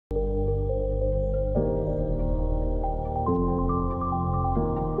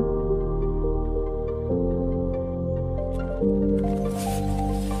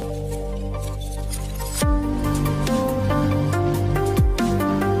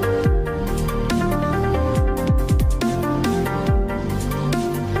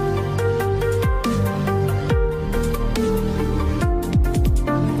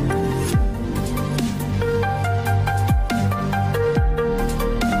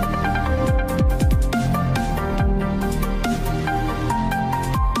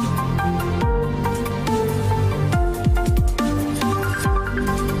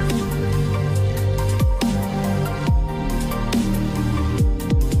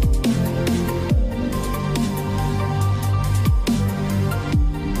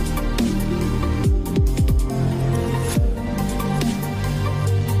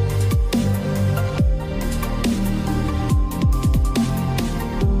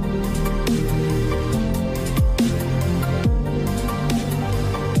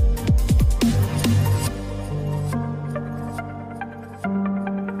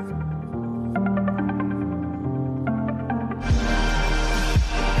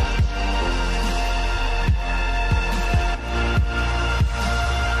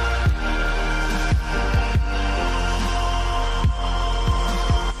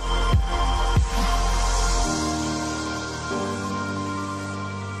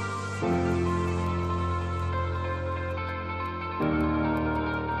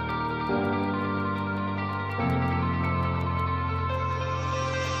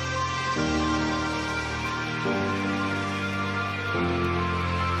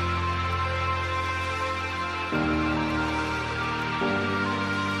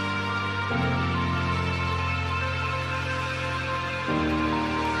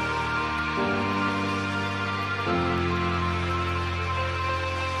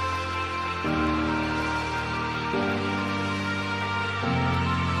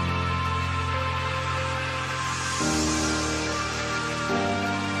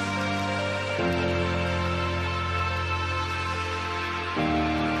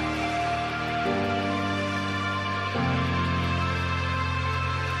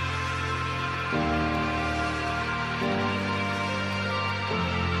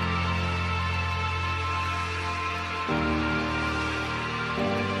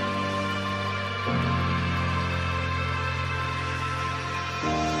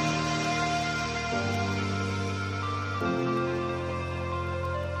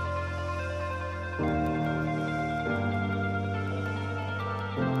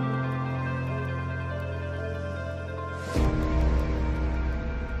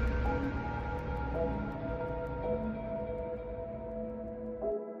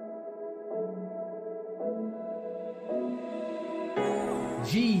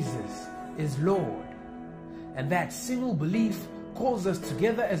Jesus is Lord. And that single belief calls us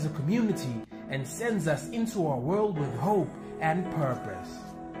together as a community and sends us into our world with hope and purpose.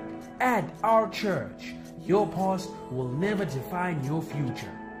 At our church, your past will never define your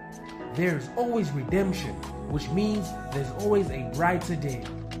future. There's always redemption, which means there's always a brighter day.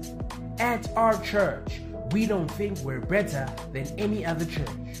 At our church, we don't think we're better than any other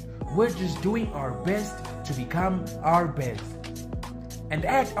church. We're just doing our best to become our best. And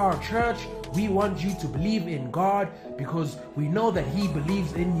at our church, we want you to believe in God because we know that He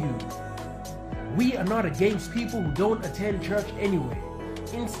believes in you. We are not against people who don't attend church anyway.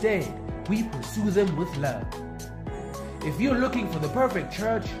 Instead, we pursue them with love. If you're looking for the perfect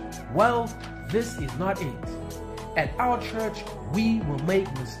church, well, this is not it. At our church, we will make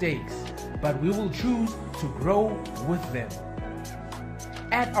mistakes, but we will choose to grow with them.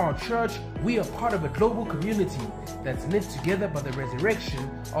 At our church, we are part of a global community that's knit together by the resurrection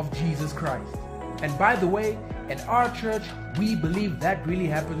of Jesus Christ. And by the way, at our church, we believe that really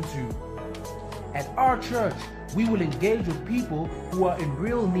happened too. At our church, we will engage with people who are in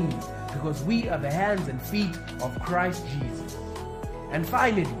real need because we are the hands and feet of Christ Jesus. And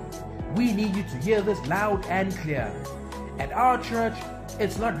finally, we need you to hear this loud and clear. At our church,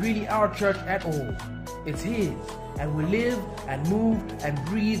 it's not really our church at all. It's His, and we live and move and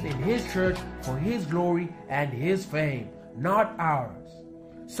breathe in His church for His glory and His fame, not ours.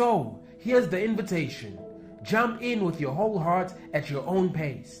 So, here's the invitation. Jump in with your whole heart at your own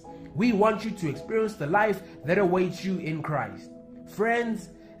pace. We want you to experience the life that awaits you in Christ. Friends,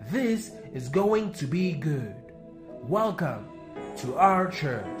 this is going to be good. Welcome to our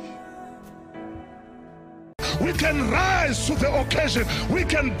church. We can rise to the occasion. We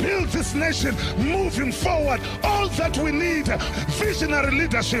can build this nation moving forward. All that we need, visionary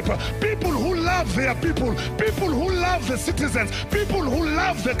leadership, people who love their people who love the citizens, people who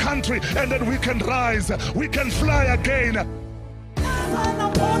love the country, and then we can rise, we can fly again. Shine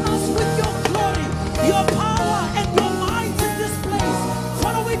upon us with your glory, your power and your might in this place.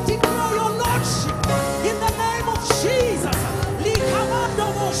 Father, we declare your lordship in the name of Jesus.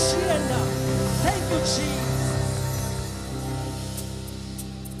 Thank you, Jesus.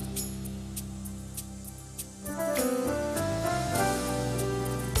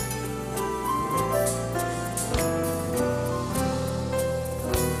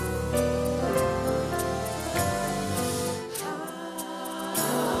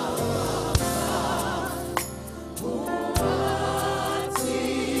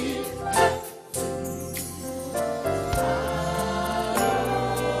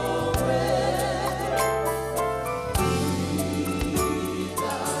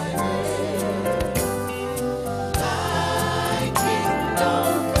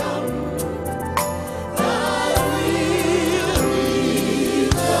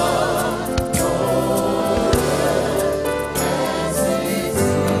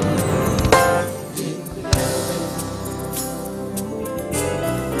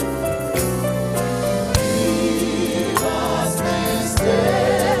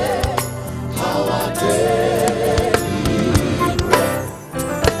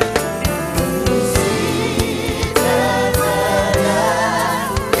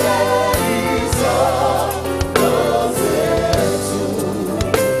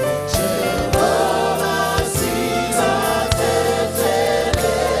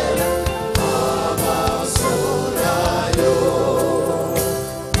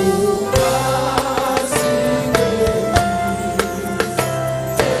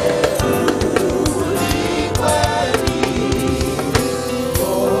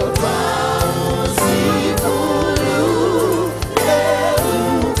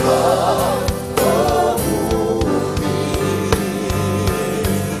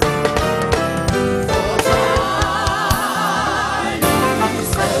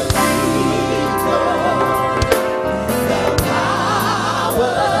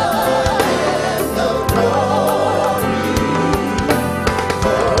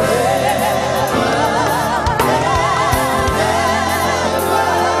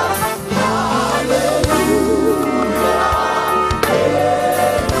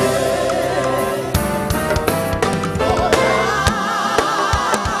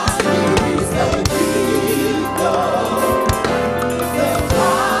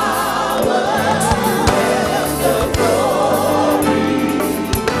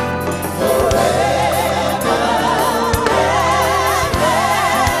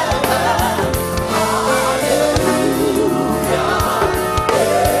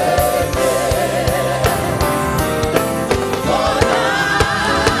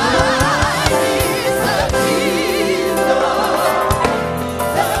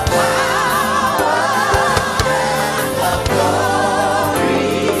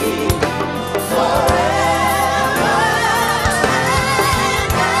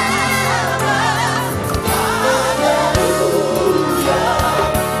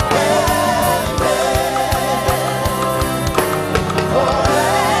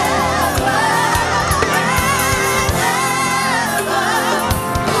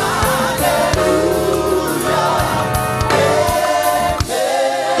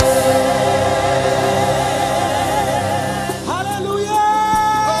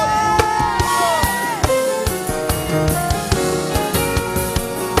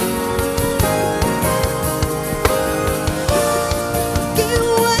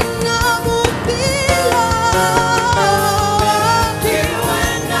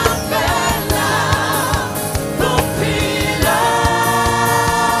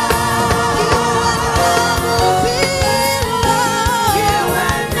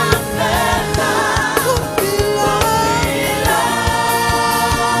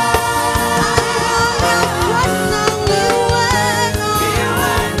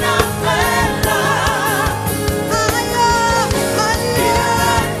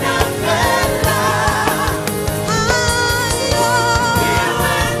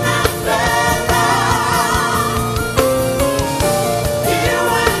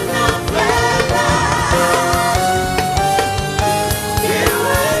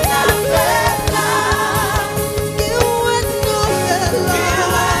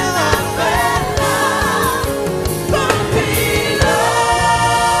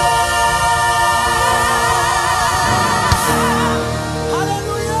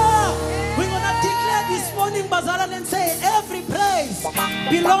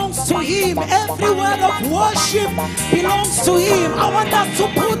 belongs to Him. Every word of worship belongs to Him. I want us to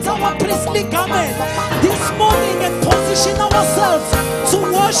put our priestly garment this morning and position ourselves to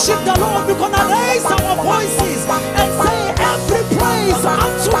worship the Lord. We're gonna raise our voices and say every praise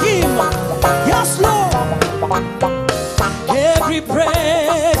unto Him. Yes, Lord. Every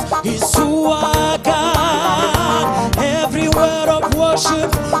praise is to our God. Every word of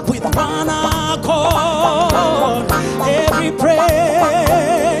worship with one accord. Every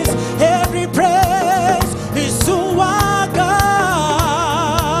praise is to our God.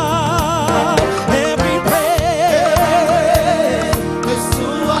 Every praise is to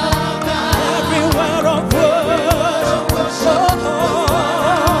our God. Every word of worship.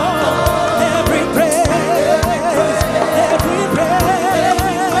 Every praise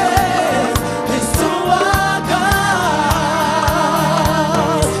is to our God.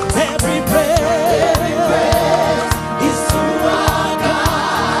 Every praise.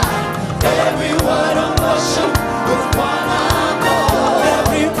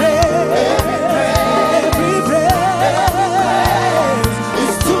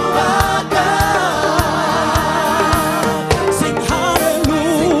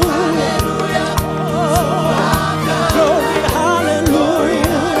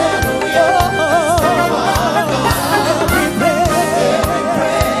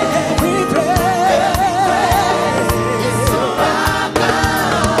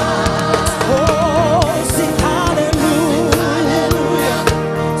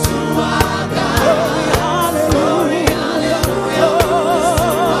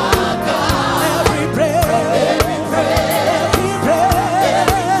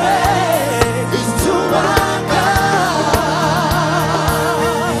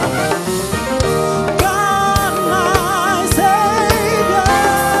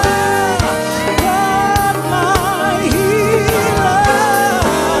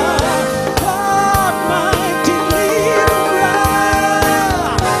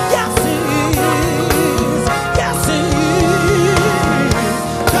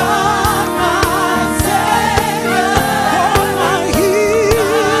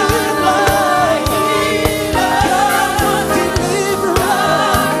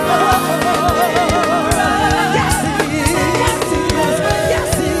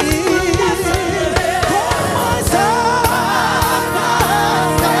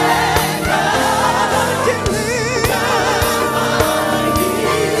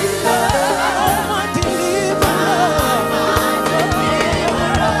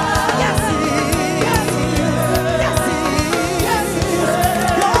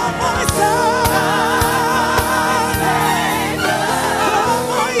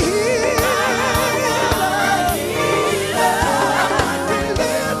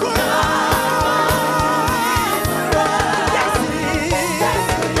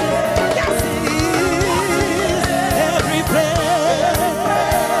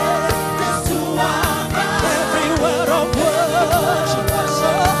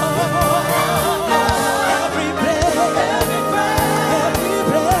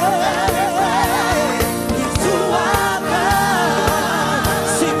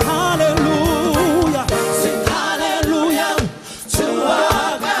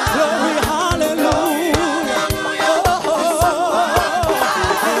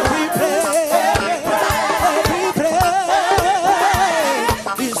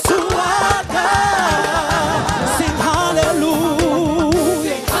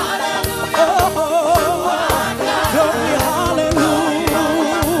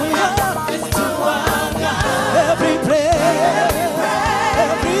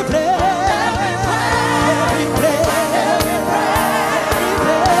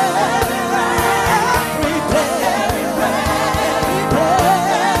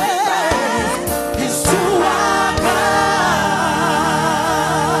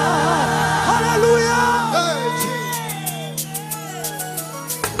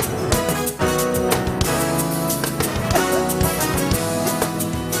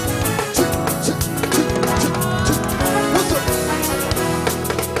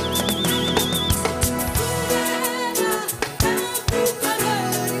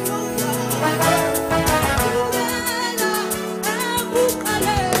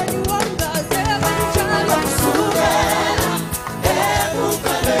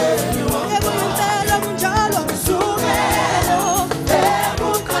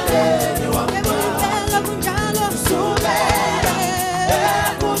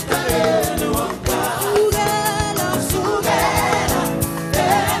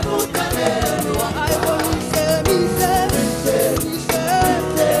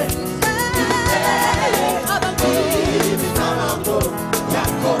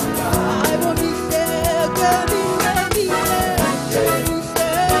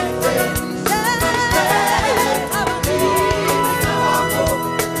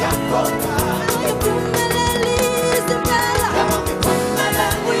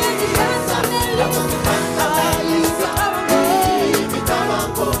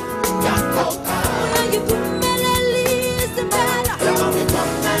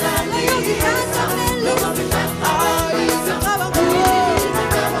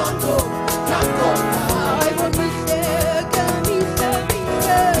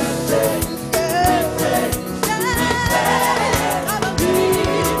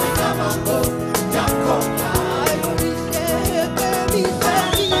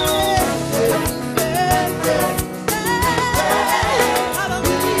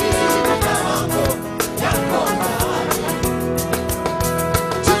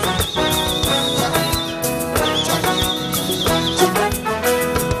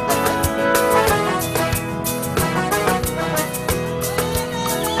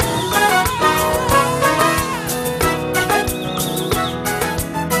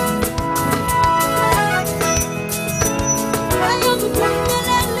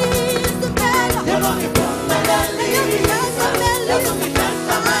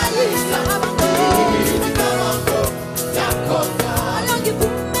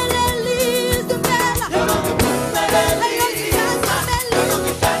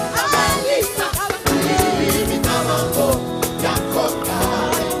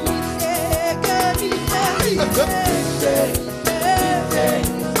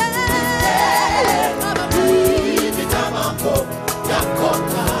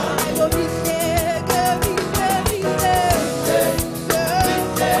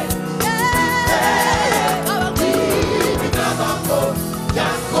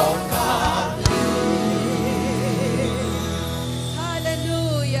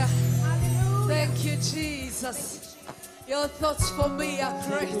 thoughts for me are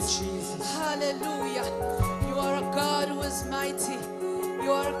great. Hallelujah. You are a God who is mighty.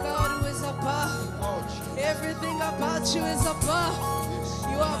 You are a God who is above. Everything about you is above.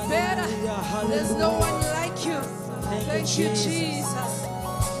 You are better. There's no one like you. Thank you, Jesus.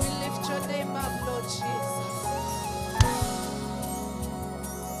 We lift your name up, Lord Jesus.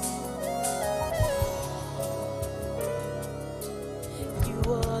 You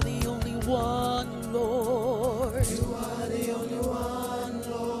are the only one, Lord. You are the only one,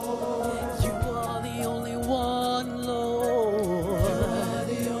 Lord. You are the only one, Lord. You are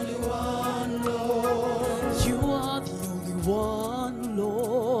the only one, Lord. You are the only one,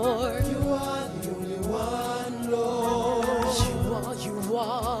 Lord. You are the only one, Lord. You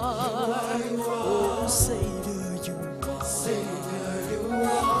are. Oh, Savior, you are. Savior, you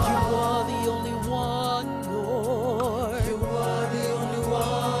are. You are the only one, Lord. You are the only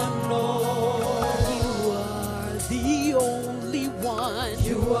one, Lord. You are the only one.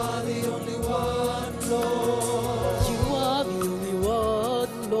 You are the only one, Lord. You are the only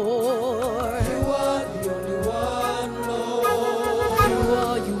one, Lord. You are the only one, Lord.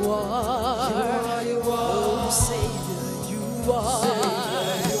 You are. Oh, Savior, you are.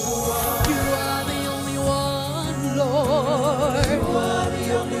 You are the only one, Lord. You are the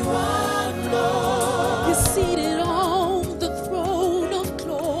only one, Lord. You're seated on the throne of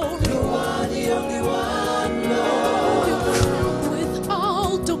glory. You are the only one, Lord. You're crowned with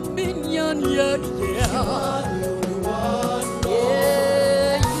all dominion, yeah. You are the only one, Lord.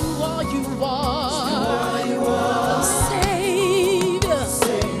 Yeah, you are. You are. Savior.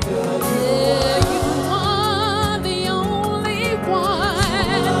 Yeah, you are the only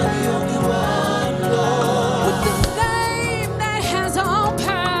one. With the name that has all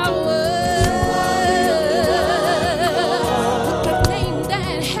power. With the name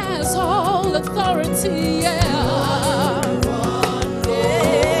that has all authority, yeah.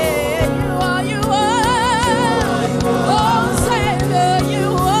 You are. Oh, Savior, you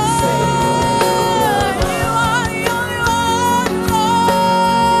are. You are the only one,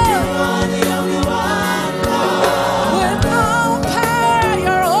 Lord. You are the only one, Lord. With all power,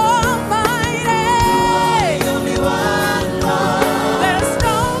 you're almighty. You are the only one, Lord. There's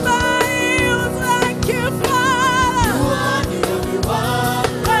nobody who's like you, Father. You are the only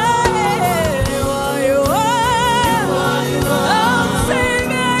one, Lord. You are. Oh,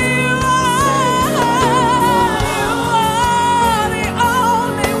 Savior, you are. You are the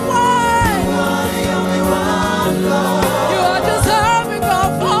only one. You are the only one, Lord. You are deserving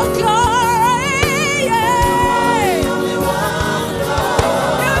of all glory. Yeah. You are the only one,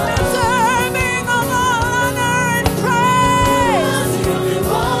 Lord. You're deserving of all honor and praise. You are the only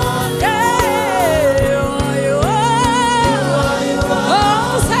one, yeah. You are.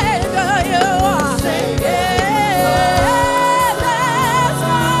 Oh, Savior, you are. Yeah. There's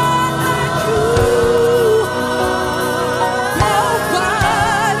none like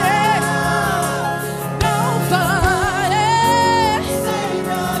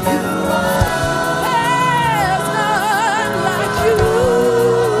you.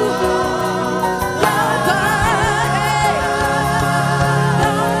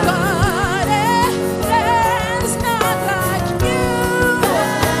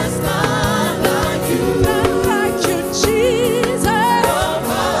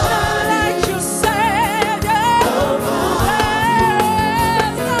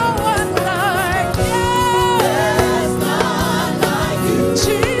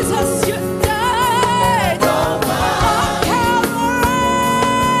 Jesus, you died on Calvary.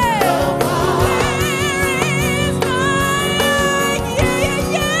 There is none like you.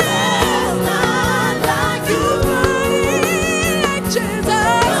 There's none like you. Like Jesus.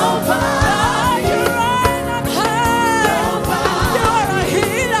 You reign on high. You are a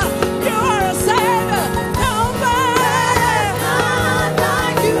healer. You are a savior. Nobody. None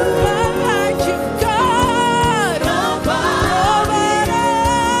like you. None like you, God. Nobody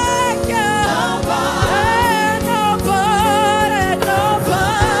like you. Nobody.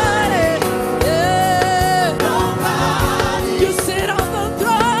 Yeah. You sit on the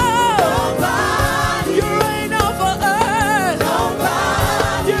throne. You reign over earth.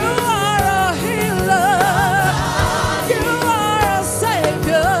 You are a healer. You are a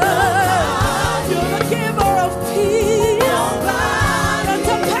savior. You're the giver of peace. That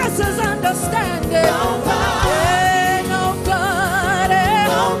surpasses understanding. Yeah, nobody.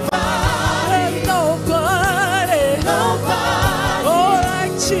 There's nobody. Oh,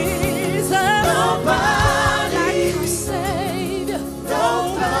 like Jesus. Like you, Savior.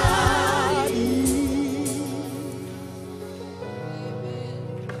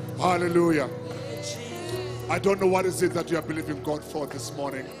 Hallelujah. I don't know what is it that you are believing God for this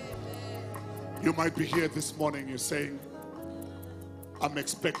morning. You might be here this morning, you're saying, I'm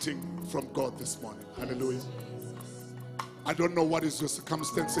expecting from God this morning. Hallelujah. I don't know what is your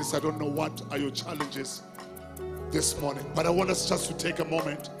circumstances. I don't know what are your challenges this morning. But I want us just to take a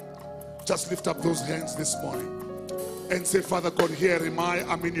moment. Just lift up those hands this morning and say, Father God, here am I.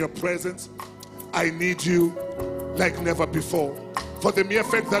 I'm in your presence. I need you like never before. For the mere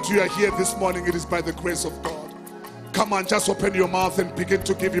fact that you are here this morning, it is by the grace of God. Come on, just open your mouth and begin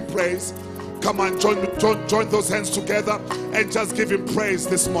to give him praise. Come on, join those hands together and just give him praise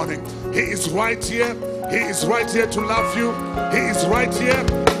this morning. He is right here. He is right here to love you. He is right here.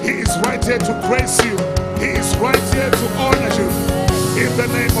 He is right here to grace you. He is right here to honor you. In the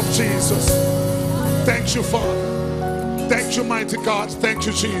name of Jesus. Thank you, Father. Thank you, mighty God. Thank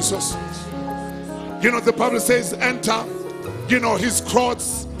you, Jesus. You know, the Bible says, enter, his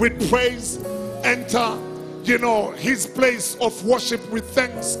courts with praise. Enter, his place of worship with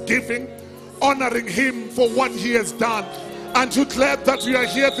thanksgiving. Honoring him for what he has done. Aren't you glad that you are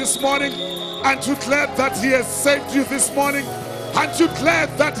here this morning? Aren't you glad that he has saved you this morning? Aren't you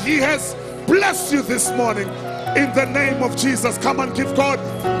glad that he has blessed you this morning? In the name of Jesus, come and give God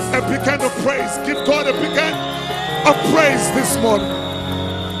a big hand of praise. Give God a big hand of praise this morning.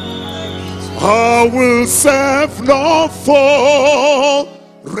 I will serve no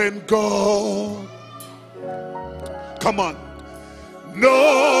foreign God. Come on.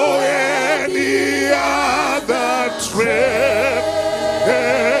 No any other treasure.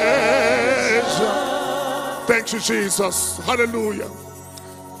 Thank you, Jesus. Hallelujah.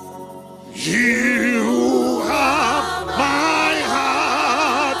 You have my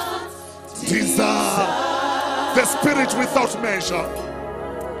heart desire. The Spirit without measure.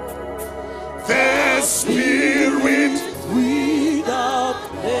 The Spirit without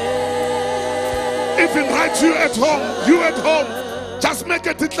measure. Even right you at home. Just make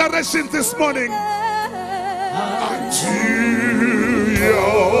a declaration this morning. Unto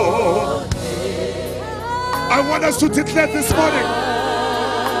your name. I want us to declare this morning.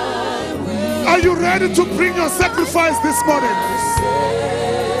 Are you ready to bring your sacrifice this morning?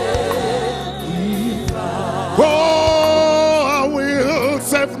 Oh, I will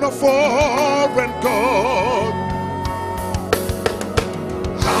serve no foreign God.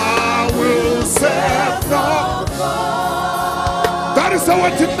 I will serve no God. That is our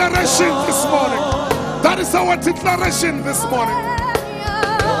declaration this morning. That is our declaration this morning.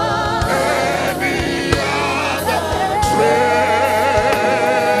 Any other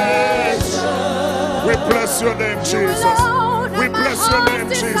treasure. We bless your name, Jesus. We bless your name,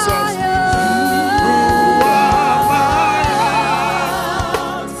 Jesus. You are my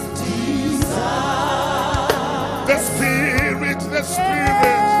heart's desire. The Spirit, the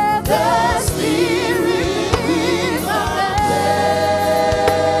Spirit, the Spirit.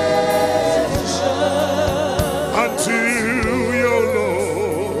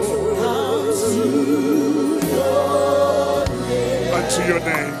 To your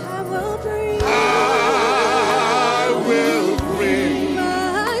name. I will bring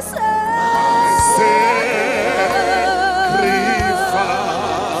my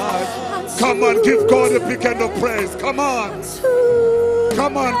sacrifice. Come on, give God a big hand of praise. Come on.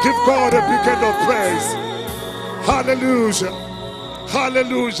 Come on, give God a big hand of praise. Hallelujah.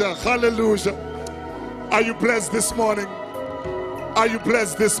 Hallelujah. Hallelujah. Are you blessed this morning? Are you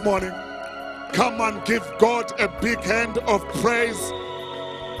blessed this morning? Come and give God a big hand of praise.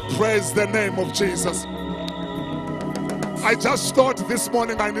 Praise the name of Jesus. I just thought this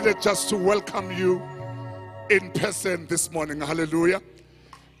morning I needed just to welcome you in person this morning. Hallelujah.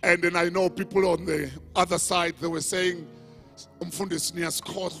 And then I know people on the other side, they were saying, most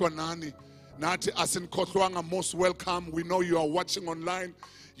welcome. We know you are watching online,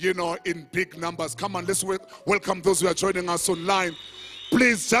 in big numbers. Come on, let's welcome those who are joining us online.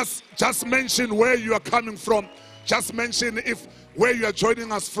 Please just mention where you are coming from. Just mention where you are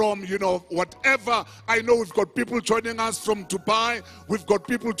joining us from, whatever. I know we've got people joining us from Dubai. We've got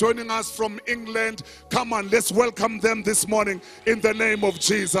people joining us from England. Come on, let's welcome them this morning in the name of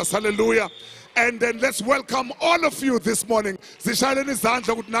Jesus. Hallelujah. And then let's welcome all of you this morning. In the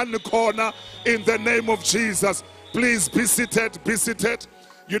name of Jesus. Please be seated, be seated.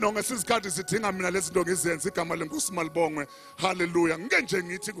 Ngesikhathi sidinga mina lezi zinto ngizenza igama lenkosi malibongwe. Hallelujah. Ngike nje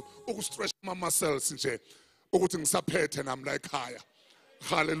ngithi ukustretch ama muscles nje ukuthi ngisaphethe nami la ekhaya.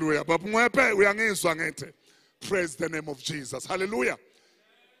 Hallelujah. Baba Ngwephe uyangizwa ngethe. Praise the name of Jesus. Hallelujah.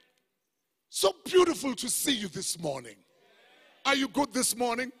 So beautiful to see you this morning. Are you good this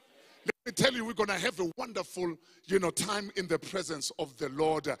morning? I tell you, we're going to have a wonderful, time in the presence of the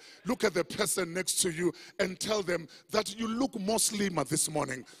Lord. Look at the person next to you and tell them that you look more slimmer this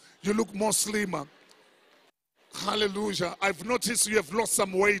morning. You look more slimmer. Hallelujah. I've noticed you have lost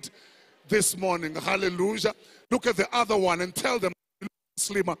some weight this morning. Hallelujah. Look at the other one and tell them you look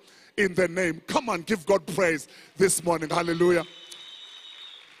slimmer in the name. Come on, give God praise this morning. Hallelujah.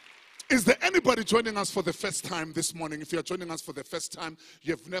 Is there anybody joining us for the first time this morning? If you're joining us for the first time,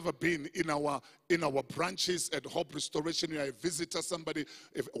 you've never been in our branches at Hope Restoration, you're a visitor, somebody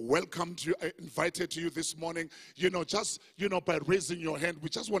welcomed you, invited you this morning, just by raising your hand, we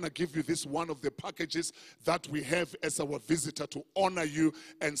just want to give you this one of the packages that we have as our visitor to honor you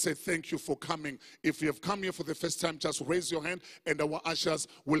and say thank you for coming. If you have come here for the first time, just raise your hand and our ushers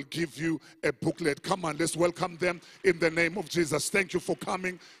will give you a booklet. Come on, let's welcome them in the name of Jesus. Thank you for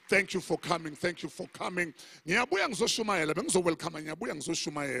coming. Thank you for coming. Thank you for coming. Ngiyabuya ngizoshumayela, bengizowelcome ngiyabuya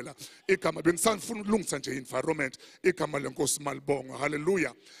ngizoshumayela. Igama bengisafuna ukulungisa nje environment. Igama lenkosi malibongo.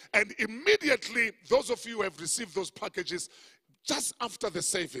 Hallelujah. And immediately those of you who have received those packages, just after the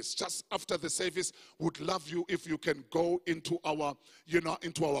service, would love you if you can go into our,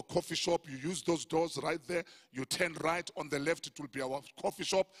 into our coffee shop. You use those doors right there. You turn right. On the left, it will be our coffee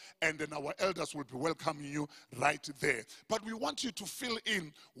shop. And then our elders will be welcoming you right there. But we want you to fill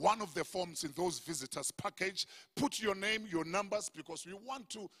in one of the forms in those visitors package. Put your name, your numbers, because we want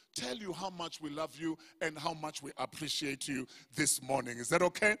to tell you how much we love you and how much we appreciate you this morning. Is that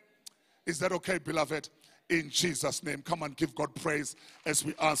okay? Is that okay, beloved? In Jesus' name, come and give God praise as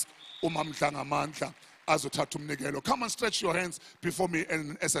we ask Umamdlangamandla azothatha umnikelo. Come and stretch your hands before me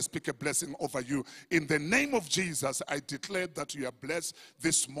and as I speak a blessing over you. In the name of Jesus, I declare that you are blessed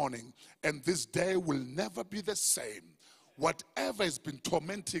this morning and this day will never be the same. Whatever has been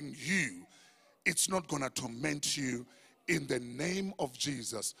tormenting you, it's not going to torment you. In the name of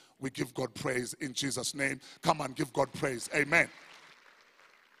Jesus, we give God praise in Jesus' name. Come and give God praise. Amen.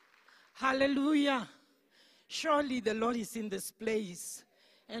 Hallelujah. Surely the Lord is in this place,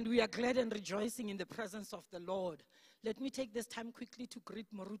 and we are glad and rejoicing in the presence of the Lord. Let me take this time quickly to greet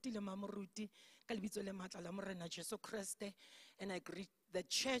Moruti le Mamoruti, Kalibitso le Matla la Morena Jesu Christe, and I greet the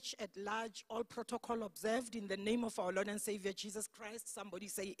church at large, all protocol observed in the name of our Lord and Savior Jesus Christ. Somebody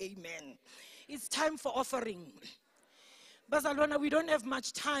say amen. It's time for offering. Bazalwana, we don't have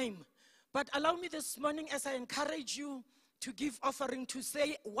much time, but allow me this morning as I encourage you to give offering to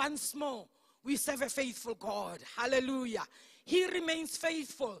say once more, we serve a faithful God. Hallelujah. He remains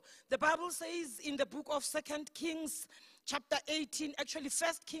faithful. The Bible says in the book of 2 Kings chapter 18, actually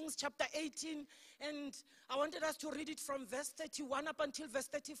 1 Kings chapter 18, and I wanted us to read it from verse 31 up until verse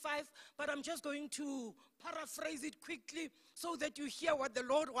 35, but I'm just going to paraphrase it quickly so that you hear what the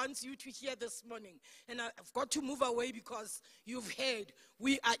Lord wants you to hear this morning. And I've got to move away because you've heard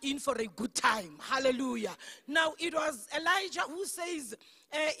we are in for a good time. Hallelujah. Now, it was Elijah who says,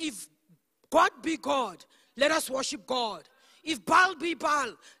 if God be God, let us worship God. If Baal be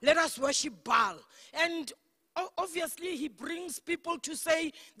Baal, let us worship Baal. And obviously, he brings people to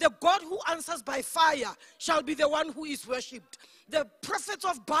say, the God who answers by fire shall be the one who is worshipped. The prophets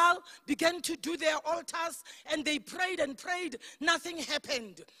of Baal began to do their altars, and they prayed and prayed. Nothing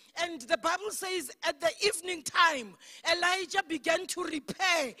happened. And the Bible says at the evening time, Elijah began to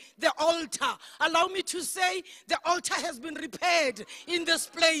repair the altar. Allow me to say, the altar has been repaired in this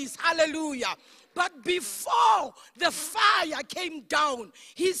place. Hallelujah. But before the fire came down,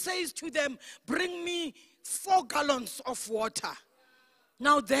 he says to them, bring me 4 gallons of water.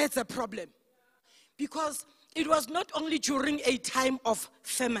 Now there's a problem. Because it was not only during a time of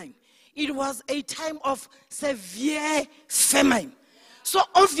famine, it was a time of severe famine. So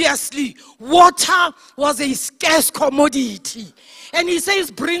obviously, water was a scarce commodity. And he says,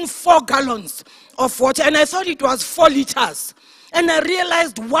 bring 4 gallons of water. And I thought it was 4 liters. And I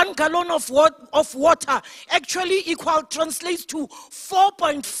realized 1 gallon of water actually translates to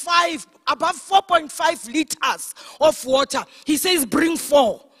 4.5, above 4.5 liters of water. He says, bring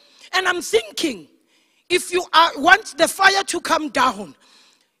 4. And I'm thinking, if you want the fire to come down,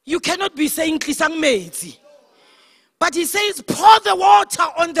 you cannot be saying, Klisang Meitsi. But he says, pour the water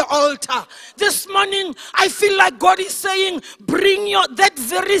on the altar. This morning, I feel like God is saying, bring that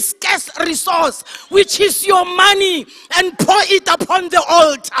very scarce resource, which is your money, and pour it upon the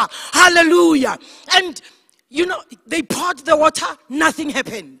altar. Hallelujah. And, they poured the water, nothing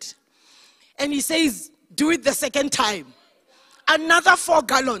happened. And he says, do it the second time. Another 4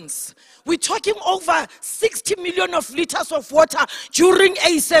 gallons. We're talking over 60 million of liters of water during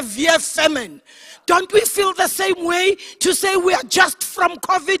a severe famine. Don't we feel the same way to say we are just from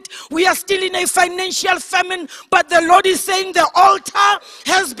COVID, we are still in a financial famine, but the Lord is saying the altar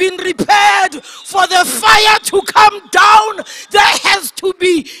has been repaired. For the fire to come down, there has to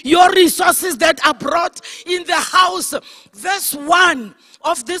be your resources that are brought in the house. Verse 1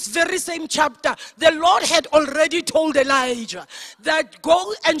 of this very same chapter, the Lord had already told Elijah that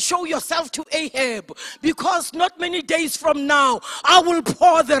go and show yourself to Ahab, because not many days from now I will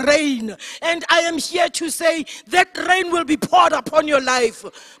pour the rain. And I am here to say that rain will be poured upon your life,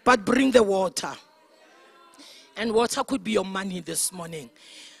 but bring the water. And water could be your money this morning.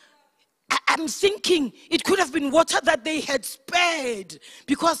 I'm thinking it could have been water that they had spared,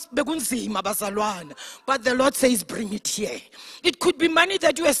 because but the Lord says bring it here. It could be money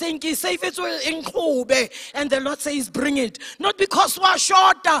that you are saying save it in Kobe, and the Lord says bring it, not because we are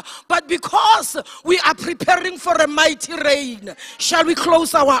short, but because we are preparing for a mighty rain. Shall we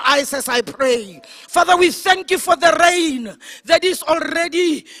close our eyes as I pray? Father, we thank you for the rain that is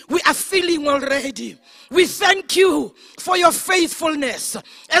already, we are feeling already. We thank you for your faithfulness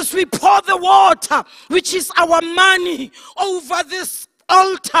as we pour the water, which is our money, over this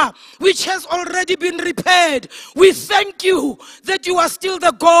altar, which has already been repaired. We thank you that you are still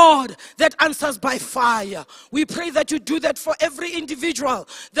the God that answers by fire. We pray that you do that for every individual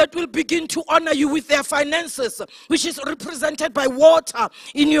that will begin to honor you with their finances, which is represented by water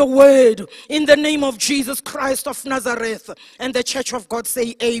in your word. In the name of Jesus Christ of Nazareth. And the church of God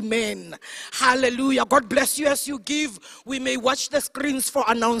say amen. Hallelujah. God bless you as you give. We may watch the screens for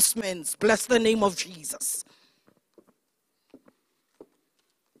announcements. Bless the name of Jesus.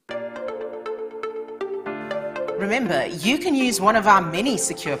 Remember, you can use one of our many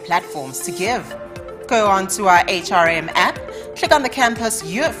secure platforms to give. Go on to our HRM app, click on the campus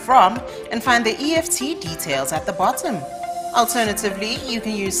you're from, and find the EFT details at the bottom. Alternatively, you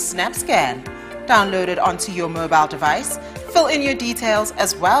can use SnapScan. Download it onto your mobile device, fill in your details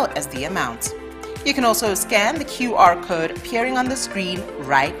as well as the amount. You can also scan the QR code appearing on the screen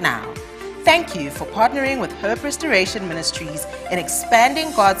right now. Thank you for partnering with Hope Restoration Ministries in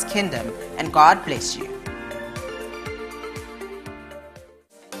expanding God's kingdom, and God bless you.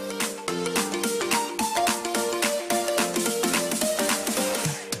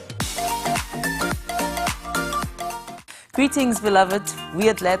 Greetings, beloved. We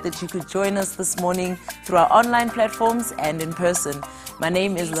are glad that you could join us this morning through our online platforms and in person. My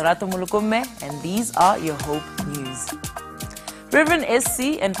name is Lerato Mulukume, and these are your Hope News. Rev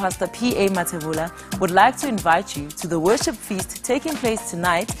SC and Pastor P.A. Mathebula would like to invite you to the worship feast taking place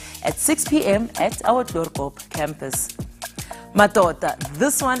tonight at 6 p.m. at our Chloorkop campus. Matota,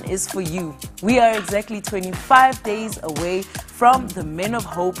 this one is for you. We are exactly 25 days away from the Men of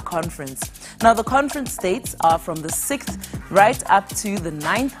Hope Conference. Now, the conference dates are from the 6th right up to the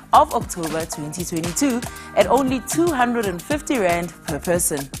 9th of October 2022 at only 250 Rand per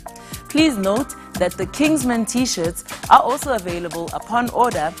person. Please note that the Kingsman t-shirts are also available upon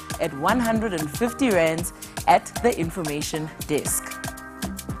order at 150 Rands at the information desk.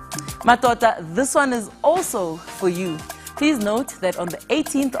 Matota, this one is also for you. Please note that on the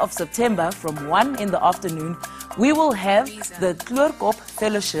 18th of September from 1 in the afternoon, we will have the Chloorkop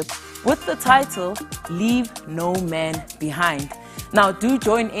Fellowship with the title, Leave No Man Behind. Now do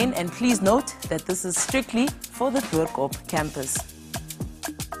join in, and please note that this is strictly for the Chloorkop campus.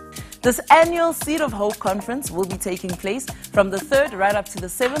 This annual Seed of Hope Conference will be taking place from the 3rd right up to the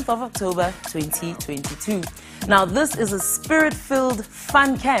 7th of October 2022. Now, this is a spirit-filled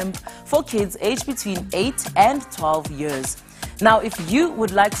fun camp for kids aged between 8 and 12 years. Now, if you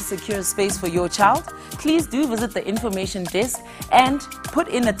would like to secure a space for your child, please do visit the information desk and put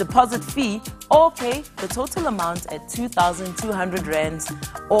in a deposit fee or pay the total amount at 2,200 Rands,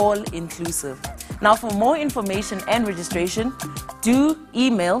 all inclusive. Now, for more information and registration, do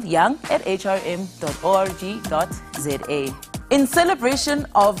email young@hrm.org.za. In celebration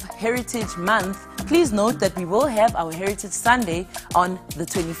of Heritage Month, please note that we will have our Heritage Sunday on the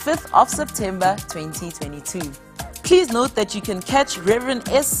 25th of September 2022. Please note that you can catch Rev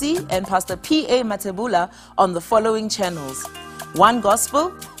SC and Pastor P.A. Mathebula on the following channels: One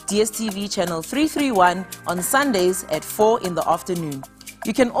Gospel, DSTV channel 331 on Sundays at 4 in the afternoon.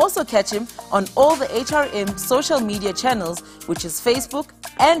 You can also catch him on all the HRM social media channels, which is Facebook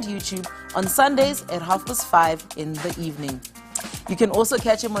and YouTube, on Sundays at 5:30 in the evening. You can also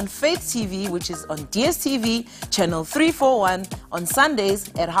catch him on Faith TV, which is on DSTV channel 341 on Sundays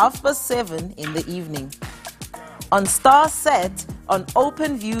at 7:30 in the evening. On Star Set on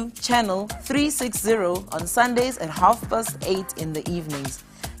OpenView channel 360 on Sundays at 8:30 in the evenings.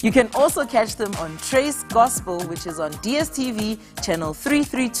 You can also catch them on Trace Gospel, which is on DSTV channel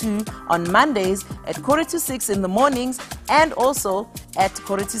 332 on Mondays at 5:45 in the mornings and also at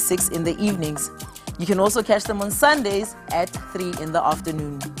 5:45 in the evenings. You can also catch them on Sundays at 3 in the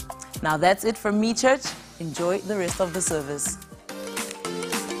afternoon. Now that's it from me, church. Enjoy the rest of the service.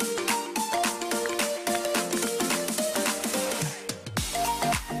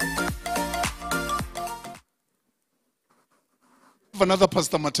 Another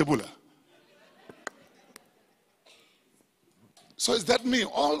Pastor Mathebula. So is that me?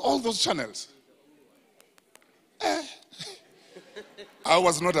 All those channels? I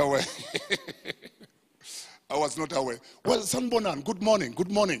was not aware. I was not aware. Well, Sanbonan, good morning.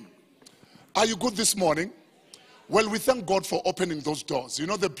 Good morning. Are you good this morning? Well, we thank God for opening those doors. You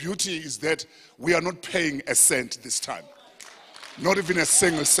know, the beauty is that we are not paying a cent this time. Not even a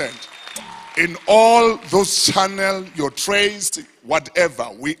single cent. In all those channels, your trays, whatever,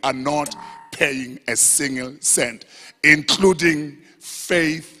 we are not paying a single cent, including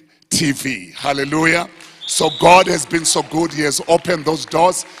Faith TV. Hallelujah. So God has been so good. He has opened those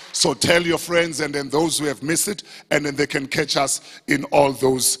doors. So tell your friends and then those who have missed it, and then they can catch us in all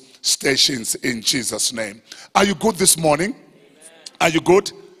those stations in Jesus' name. Are you good this morning? Are you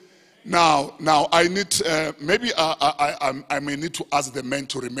good? Now I need, maybe I may need to ask the men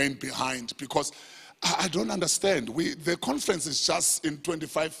to remain behind, because I don't understand. The conference is just in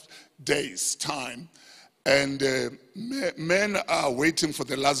 25 days' time, and men are waiting for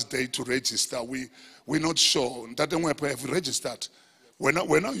the last day to register. We're not sure. That we have registered. We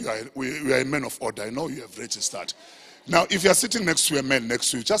know you are a man of order. I know you have registered. Now, if you are sitting next to a man next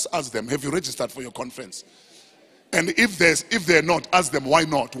to you, just ask them, have you registered for your conference? And if they're not, ask them, why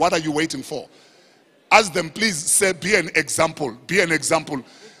not? What are you waiting for? Ask them, please say, be an example. Be an example.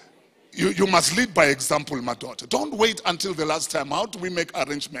 You must lead by example, my daughter. Don't wait until the last time. How do we make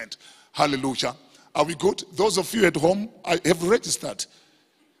arrangement? Hallelujah. Are we good? Those of you at home, I have registered.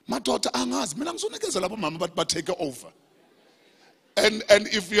 My daughter, but take over. And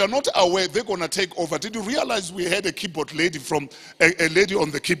if you are not aware, they're going to take over. Did you realize we had a keyboard lady from a lady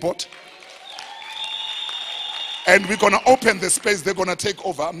on the keyboard? And we're going to open the space. They're going to take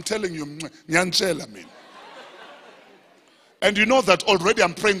over. I'm telling you, nyanchela, man. And you know that already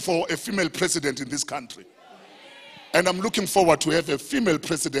I'm praying for a female president in this country. And I'm looking forward to have a female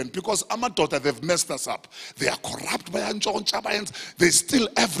president, because my daughter, they've messed us up. They are corrupt by they steal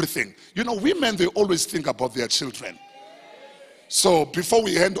everything. You know, women, they always think about their children. So before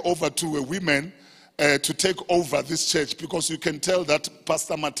we hand over to women to take over this church, because you can tell that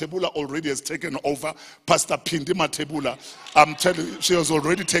Pastor Mathebula already has taken over. Pastor Pindi Mathebula, I'm telling you, she has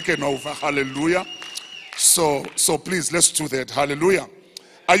already taken over. Hallelujah. So please, let's do that. Hallelujah.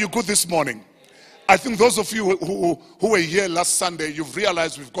 Are you good this morning? I think those of you who were here last Sunday, you've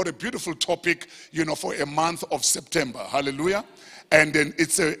realized we've got a beautiful topic, you know, for a month of September. Hallelujah. And then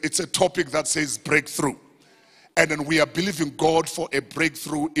it's a topic that says breakthrough. And then we are believing God for a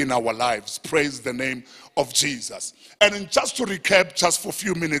breakthrough in our lives. Praise the name of Jesus. And then just to recap, just for a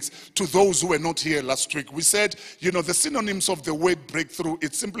few minutes, to those who were not here last week, we said, you know, the synonyms of the word breakthrough,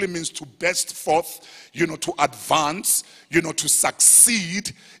 it simply means to burst forth, you know, to advance, you know, to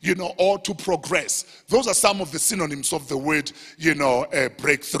succeed, you know, or to progress. Those are some of the synonyms of the word, you know,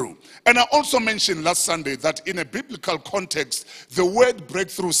 breakthrough. And I also mentioned last Sunday that in a biblical context, the word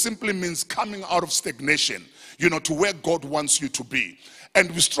breakthrough simply means coming out of stagnation, you know, to where God wants you to be. And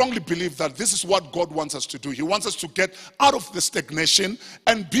we strongly believe that this is what God wants us to do. He wants us to get out of the stagnation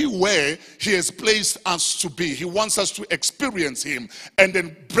and be where He has placed us to be. He wants us to experience Him. And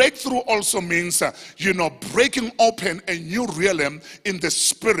then breakthrough also means, you know, breaking open a new realm in the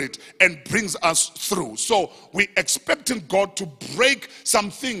spirit and brings us through. So we're expecting God to break some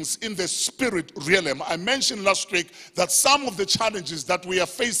things in the spirit realm. I mentioned last week that some of the challenges that we are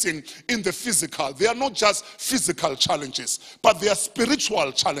facing in the physical, they are not just physical challenges, but they are spiritual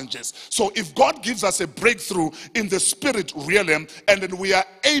challenges. So if God gives us a breakthrough in the spirit realm, and then we are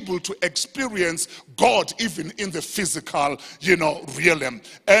able to experience God even in the physical, you know, realm.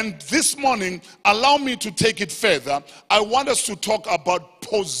 And this morning, allow me to take it further. I want us to talk about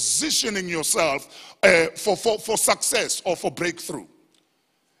positioning yourself for success or for breakthrough.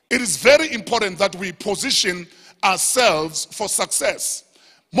 It is very important that we position ourselves for success.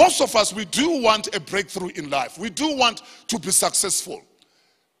 Most of us, we do want a breakthrough in life. We do want to be successful.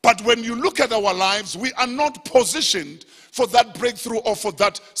 But when you look at our lives, we are not positioned for that breakthrough or for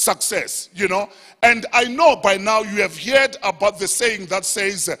that success, you know. And I know by now you have heard about the saying that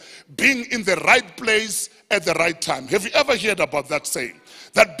says, being in the right place at the right time. Have you ever heard about that saying?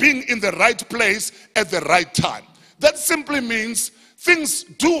 That being in the right place at the right time. That simply means things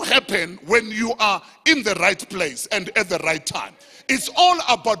do happen when you are in the right place and at the right time. It's all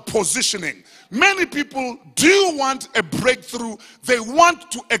about positioning. Many people do want a breakthrough. They want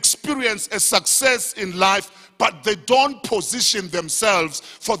to experience a success in life, but they don't position themselves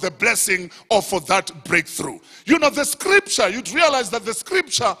for the blessing or for that breakthrough. You know, the scripture, you'd realize that the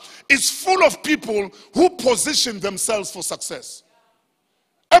scripture is full of people who position themselves for success.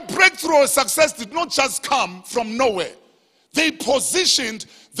 A breakthrough or success did not just come from nowhere. They positioned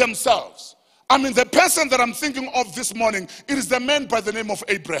themselves. I mean, the person that I'm thinking of this morning, it is the man by the name of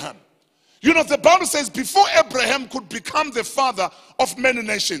Abraham. You know, the Bible says before Abraham could become the father of many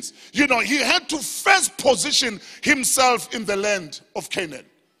nations, you know, he had to first position himself in the land of Canaan.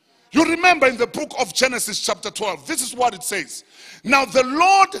 You remember in the book of Genesis chapter 12, this is what it says. Now the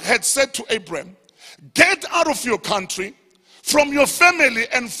Lord had said to Abraham, get out of your country, from your family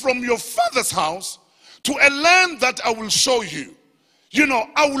and from your father's house to a land that I will show you. You know,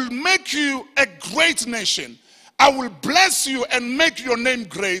 I will make you a great nation. I will bless you and make your name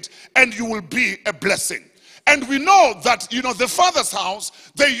great, and you will be a blessing. And we know that, you know, the father's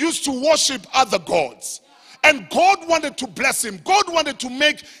house, they used to worship other gods. And God wanted to bless him. God wanted to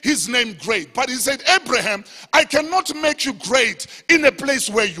make his name great. But he said, Abraham, I cannot make you great in a place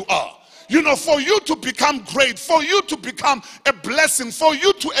where you are. You know, for you to become great, for you to become a blessing, for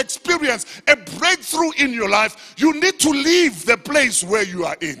you to experience a breakthrough in your life, you need to leave the place where you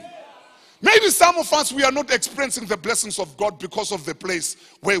are in. Maybe some of us, we are not experiencing the blessings of God because of the place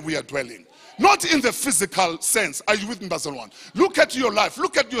where we are dwelling. Not in the physical sense. Are you with me, Bazalwan? Look at your life.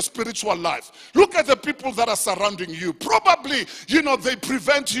 Look at your spiritual life. Look at the people that are surrounding you. Probably, you know, they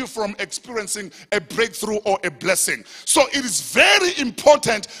prevent you from experiencing a breakthrough or a blessing. So it is very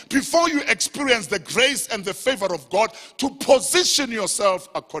important before you experience the grace and the favor of God to position yourself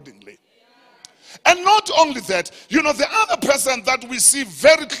accordingly. And not only that, you know, the other person that we see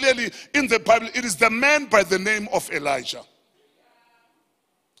very clearly in the Bible, it is the man by the name of Elijah.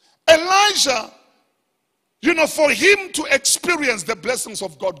 Elijah, you know, for him to experience the blessings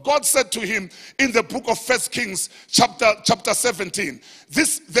of God, God said to him in the book of 1 Kings chapter 17,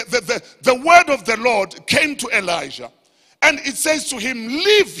 the word of the Lord came to Elijah, and it says to him,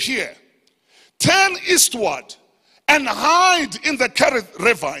 live here, turn eastward, and hide in the Kerith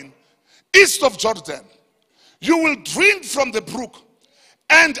ravine, east of Jordan. You will drink from the brook,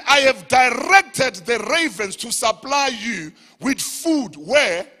 and I have directed the ravens to supply you with food.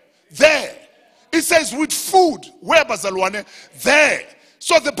 Where? There. It says with food. Where, Bazalwane? There.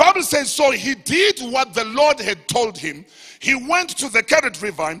 So the Bible says, so he did what the Lord had told him. He went to the Kerith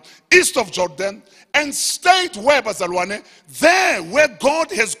ravine, east of Jordan, and stayed where, Bazalwane? There, where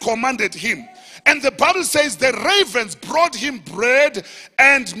God has commanded him. And the Bible says the ravens brought him bread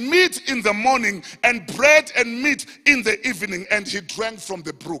and meat in the morning, and bread and meat in the evening, and he drank from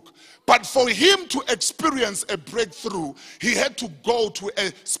the brook. But for him to experience a breakthrough, he had to go to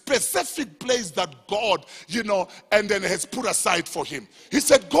a specific place that God, you know, and then has put aside for him. He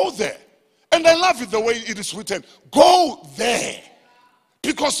said, go there. And I love it the way it is written. Go there.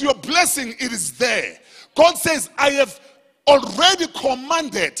 Because your blessing, it is there. God says, I have already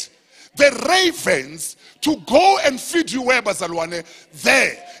commanded the ravens to go and feed you where, Bazalwane?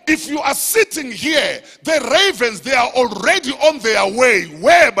 There. If you are sitting here, the ravens, they are already on their way.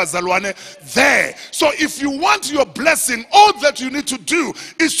 Where, Bazalwane? There. So if you want your blessing, all that you need to do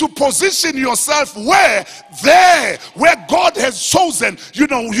is to position yourself where? There. Where God has chosen, you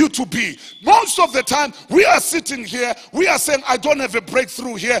know, you to be. Most of the time, we are sitting here, we are saying, I don't have a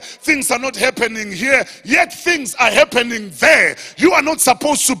breakthrough here. Things are not happening here. Yet things are happening there. You are not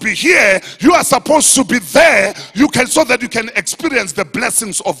supposed to be here. You are supposed to be there. You can, so that you can experience the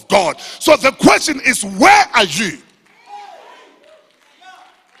blessings of God. So the question is, where are you?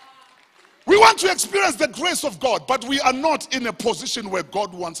 We want to experience the grace of God, but we are not in a position where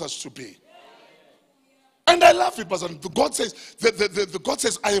God wants us to be. And I love it, but God says, God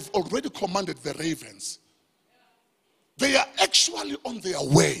says, I have already commanded the ravens. They are actually on their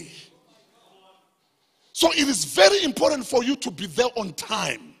way. So it is very important for you to be there on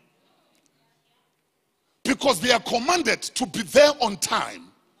time. Because they are commanded to be there on time.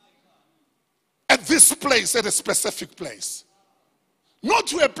 At this place, at a specific place. Not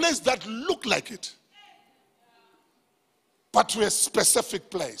to a place that looked like it. But to a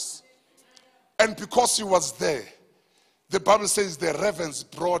specific place. And because he was there, the Bible says the ravens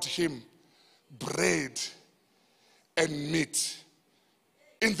brought him bread and meat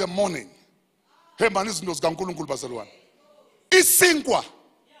in the morning. Hey man, isinkwa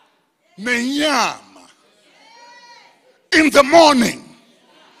nenyama in the morning.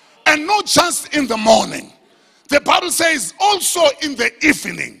 And not just in the morning. The Bible says also in the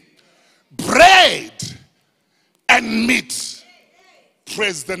evening, bread and meat.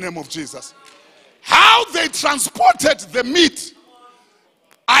 Praise the name of Jesus. How they transported the meat,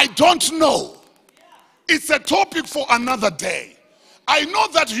 I don't know. It's a topic for another day. I know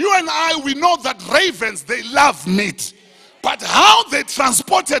that you and I, we know that ravens, they love meat. But how they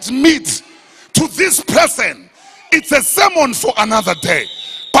transported meat to this person, it's a sermon for another day.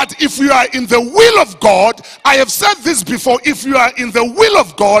 But if you are in the will of God, I have said this before, if you are in the will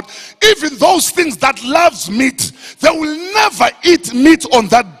of God, even those things that loves meat, they will never eat meat on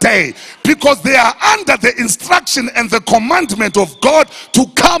that day, because they are under the instruction and the commandment of God to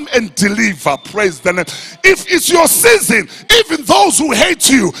come and deliver. Praise the Lord. If it's your season, even those who hate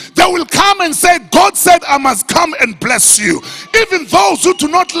you, they will come and say, God said I must come and bless you. Even those who do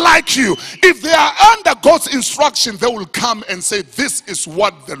not like you, if they are under God's instruction, they will come and say, this is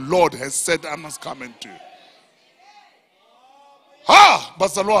what the Lord has said I must come and do.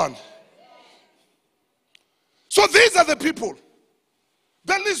 Barcelona. So these are the people.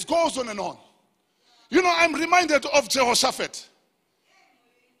 The list goes on and on. You know, I'm reminded of Jehoshaphat.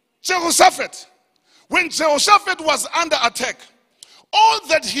 Jehoshaphat. When Jehoshaphat was under attack, all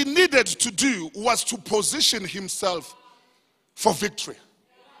that he needed to do was to position himself for victory.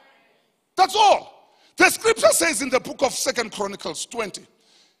 That's all. The scripture says in the book of 2 Chronicles 20,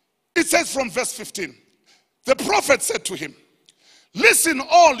 it says from verse 15, the prophet said to him, listen,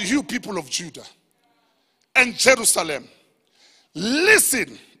 all you people of Judah and Jerusalem,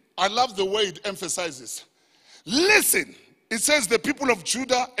 listen. I love the way it emphasizes. Listen. It says the people of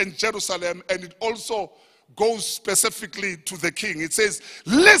Judah and Jerusalem, and it also goes specifically to the king. It says,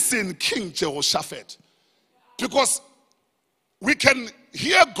 listen, King Jehoshaphat. Because we can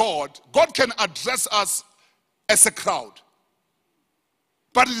hear God. God can address us as a crowd.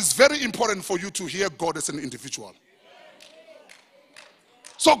 But it is very important for you to hear God as an individual.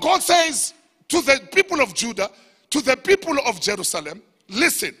 So God says to the people of Judah, to the people of Jerusalem,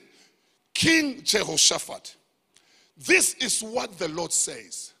 listen, King Jehoshaphat, this is what the Lord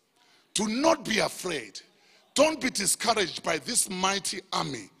says. Do not be afraid. Don't be discouraged by this mighty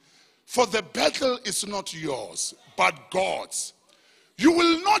army. For the battle is not yours, but God's. You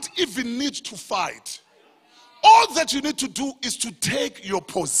will not even need to fight. All that you need to do is to take your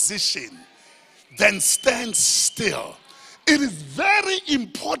position, then stand still. It is very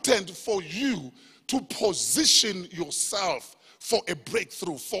important for you to position yourself for a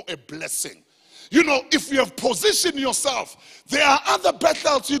breakthrough, for a blessing. You know, if you have positioned yourself, there are other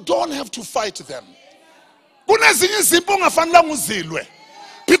battles, you don't have to fight them.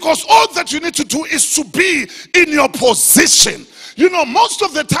 Because all that you need to do is to be in your position. You know, most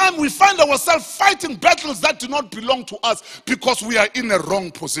of the time we find ourselves fighting battles that do not belong to us because we are in a wrong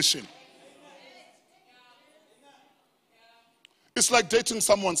position. It's like dating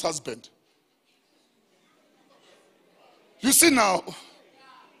someone's husband. You see now,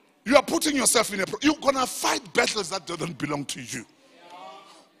 you are putting yourself in a... You're going to fight battles that don't belong to you.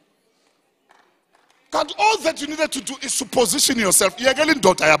 God, all that you needed to do is to position yourself.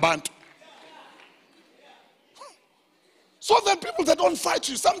 So then people that don't fight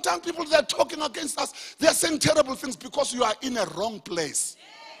you, sometimes people that are talking against us, they are saying terrible things because you are in a wrong place.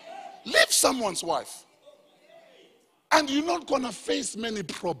 Leave someone's wife. And you're not going to face many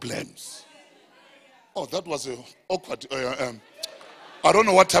problems. Oh, that was an awkward... I don't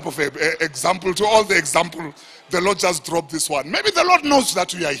know what type of example. To all the example, the Lord just dropped this one. Maybe the Lord knows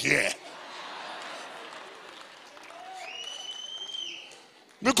that we are here.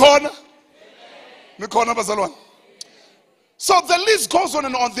 So the list goes on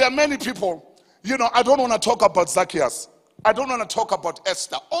and on. There are many people. You know, I don't want to talk about Zacchaeus. I don't want to talk about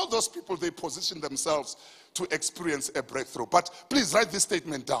Esther. All those people, they position themselves to experience a breakthrough. But please write this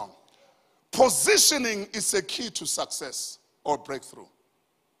statement down. Positioning is a key to success or breakthrough.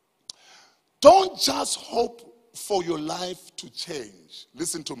 Don't just hope for your life to change.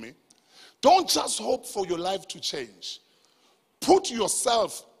 Listen to me. Don't just hope for your life to change. Put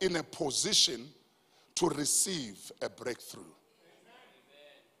yourself in a position to receive a breakthrough.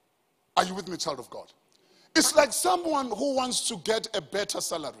 Are you with me, child of God? It's like someone who wants to get a better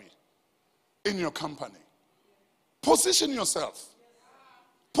salary in your company. Position yourself.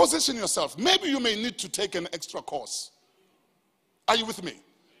 Position yourself. Maybe you may need to take an extra course. Are you with me?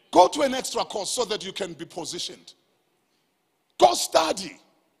 Go to an extra course so that you can be positioned. Go study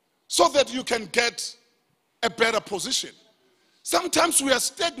so that you can get a better position. Sometimes we are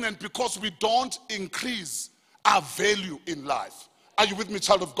stagnant because we don't increase our value in life. Are you with me,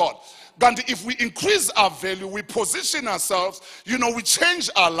 child of God? Gandhi, if we increase our value, we position ourselves, we change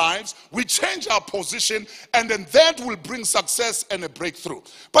our lives, we change our position, and then that will bring success and a breakthrough.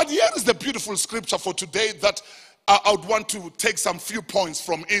 But here is the beautiful scripture for today that I would want to take some few points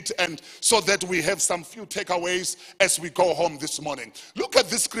from it, and so that we have some few takeaways as we go home this morning. Look at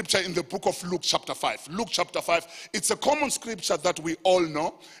this scripture in the book of Luke chapter 5. Luke chapter 5, it's a common scripture that we all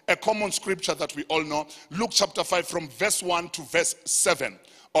know. A common scripture that we all know. Luke chapter 5 from verse 1 to verse 7.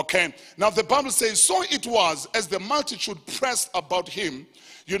 Okay, now the Bible says, so it was as the multitude pressed about him,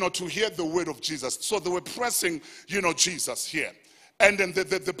 to hear the word of Jesus. So they were pressing, Jesus here. And then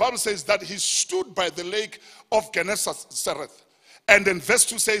the Bible says that he stood by the lake of Gennesareth. And then verse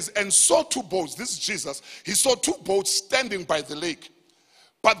 2 says, and saw two boats. This is Jesus. He saw two boats standing by the lake.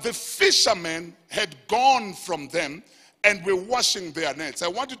 But the fishermen had gone from them and were washing their nets. I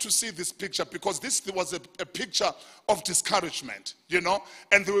want you to see this picture because this was a picture of discouragement,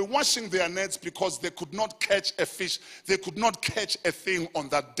 And they were washing their nets because they could not catch a fish. They could not catch a thing on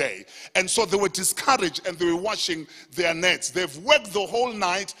that day. And so they were discouraged and they were washing their nets. They've worked the whole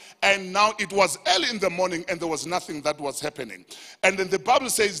night and now it was early in the morning and there was nothing that was happening. And then the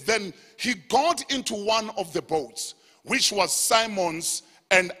Bible says, then he got into one of the boats, which was Simon's,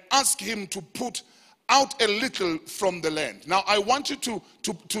 and asked him to put out a little from the land. Now I want you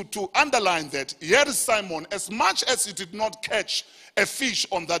to underline that. Here is Simon, as much as he did not catch a fish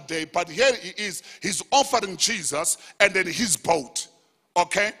on that day, but here he is, he's offering Jesus and then his boat.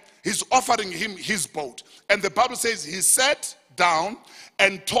 Okay? He's offering him his boat. And the Bible says he sat down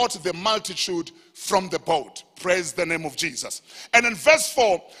and taught the multitude from the boat. Praise the name of Jesus. And in verse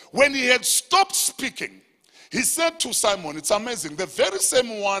 4, when he had stopped speaking, he said to Simon, it's amazing, the very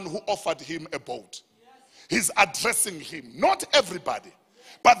same one who offered him a boat. He's addressing him, not everybody,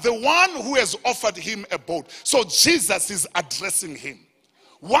 but the one who has offered him a boat. So Jesus is addressing him.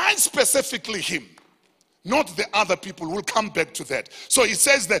 Why specifically him? Not the other people. We'll come back to that. So he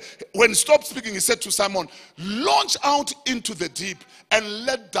says that when he stopped speaking, he said to Simon, launch out into the deep and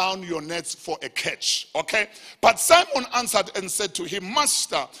let down your nets for a catch. Okay? But Simon answered and said to him,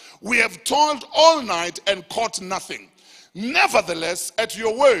 Master, we have toiled all night and caught nothing. Nevertheless, at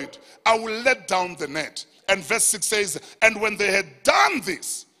your word, I will let down the net. And verse 6 says, and when they had done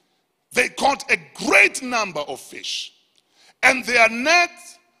this, they caught a great number of fish. And their net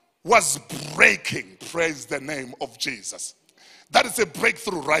was breaking. Praise the name of Jesus. That is a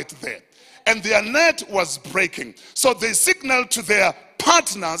breakthrough right there. And their net was breaking. So they signaled to their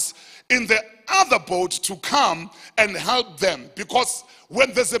partners in the other boat to come and help them. Because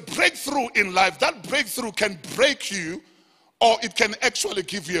when there's a breakthrough in life, that breakthrough can break you or it can actually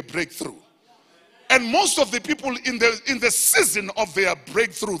give you a breakthrough. And most of the people in the season of their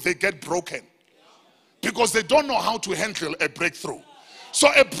breakthrough, they get broken because they don't know how to handle a breakthrough. So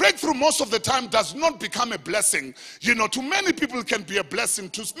a breakthrough most of the time does not become a blessing. To many people it can be a blessing.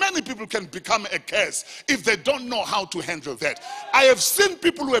 To many people can become a curse if they don't know how to handle that. I have seen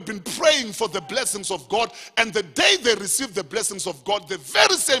people who have been praying for the blessings of God, and the day they receive the blessings of God, the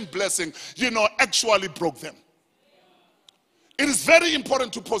very same blessing, actually broke them. It is very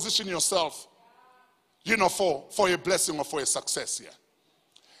important to position yourself for a blessing or for a success here.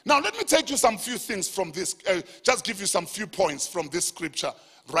 Now, let me take you some few things from this, just give you some few points from this scripture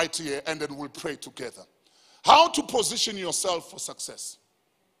right here, and then we'll pray together. How to position yourself for success.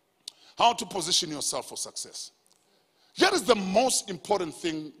 How to position yourself for success. Here is the most important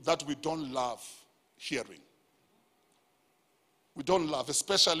thing that we don't love hearing. We don't love,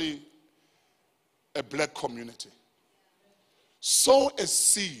 especially a black community. Sow a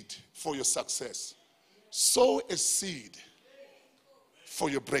seed for your success. Sow a seed for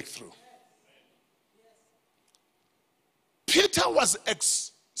your breakthrough. Peter was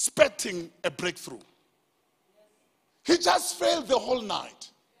expecting a breakthrough. He just failed the whole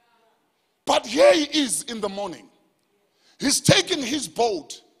night. But here he is in the morning. He's taking his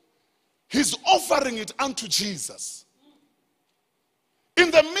boat. He's offering it unto Jesus.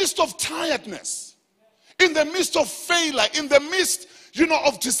 In the midst of tiredness, in the midst of failure, in the midst,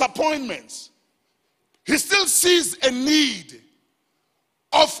 of disappointments, he still sees a need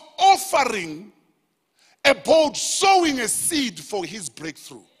of offering a boat, sowing a seed for his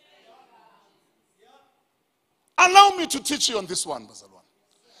breakthrough. Allow me to teach you on this one, Bazalwan.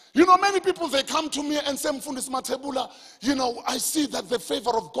 Many people, they come to me and say, Mfundisi Mathebula, I see that the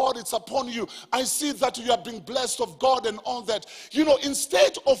favor of God is upon you. I see that you are being blessed of God and all that.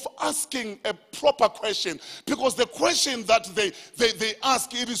 Instead of asking a proper question, because the question that they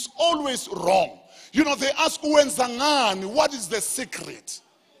ask, it is always wrong. They ask, what is the secret?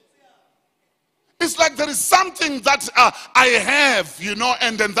 It's like there is something that I have,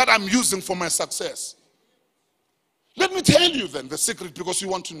 and then that I'm using for my success. Let me tell you then the secret, because you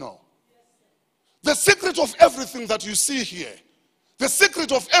want to know. The secret of everything that you see here, the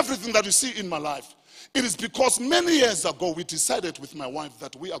secret of everything that you see in my life, it is because many years ago we decided with my wife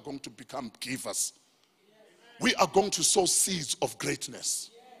that we are going to become givers. We are going to sow seeds of greatness.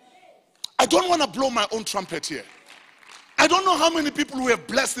 I don't want to blow my own trumpet here. I don't know how many people we have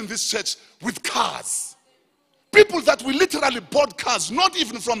blessed in this church with cars. People that we literally bought cars, not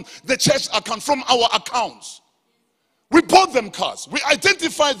even from the church account, from our accounts. We bought them cars. We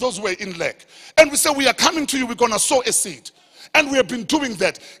identified those who were in lack. And we said, we are coming to you, we're going to sow a seed. And we have been doing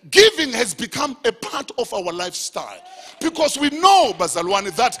that. Giving has become a part of our lifestyle. Because we know,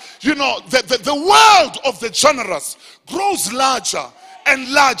 Bazalwane, that, the world of the generous grows larger and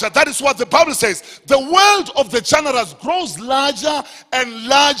larger. That is what the Bible says. The world of the generous grows larger and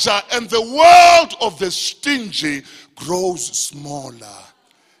larger, and the world of the stingy grows smaller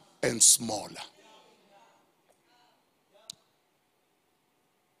and smaller.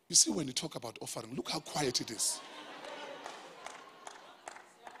 You see, when you talk about offering, look how quiet it is.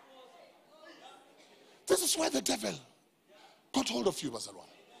 This is why the devil got hold of you, Bazalwane.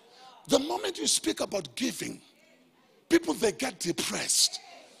 The moment you speak about giving, people, they get depressed.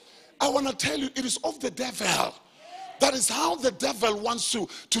 I want to tell you, it is of the devil. That is how the devil wants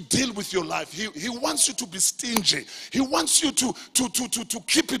to deal with your life. He wants you to be stingy. He wants you to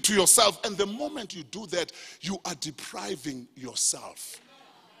keep it to yourself. And the moment you do that, you are depriving yourself.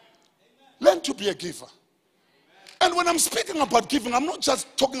 Learn to be a giver. And when I'm speaking about giving, I'm not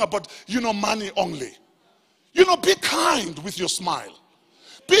just talking about, money only. Be kind with your smile.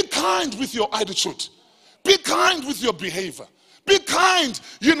 Be kind with your attitude. Be kind with your behavior. Be kind,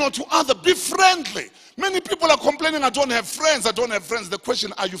 to others. Be friendly. Many people are complaining, I don't have friends. I don't have friends. The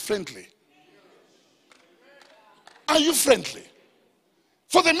question, are you friendly? Are you friendly?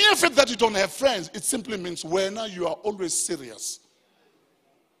 For the mere fact that you don't have friends, it simply means when you are always serious.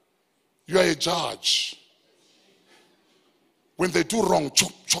 You are a judge. When they do wrong,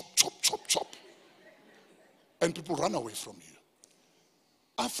 chop, chop, chop, chop, chop. And people run away from you.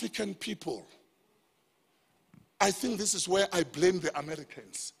 African people, I think this is where I blame the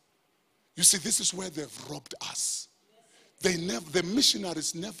Americans. You see, this is where they've robbed us. The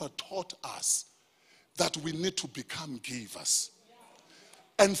missionaries never taught us that we need to become givers.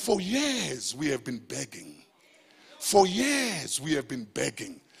 And for years we have been begging. For years we have been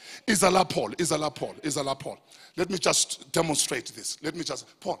begging. Isala Paul. Let me just demonstrate this.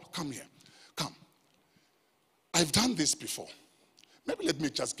 Paul, come here. Come. I've done this before. Maybe let me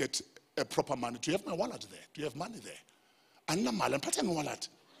just get a proper money. Do you have my wallet there? Do you have money there? Anna mal, and pattern wallet.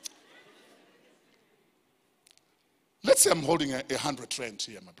 Let's say I'm holding 100 rand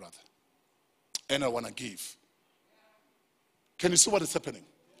here, my brother, and I want to give. Can you see what is happening?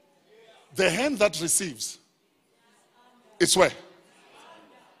 The hand that receives, it's where?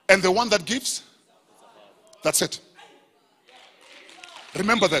 And the one that gives, that's it.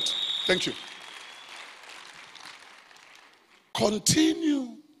 Remember that. Thank you.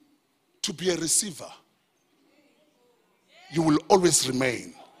 Continue to be a receiver. You will always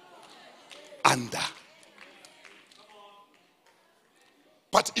remain under.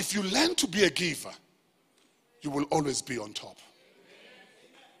 But if you learn to be a giver, you will always be on top.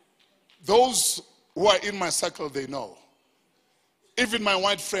 Those who are in my circle, they know. Even my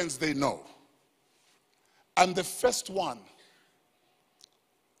white friends, they know. I'm the first one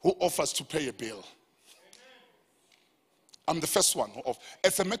who offers to pay a bill. I'm the first one who offers.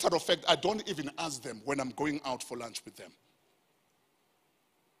 As a matter of fact, I don't even ask them when I'm going out for lunch with them.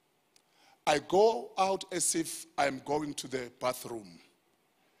 I go out as if I'm going to the bathroom,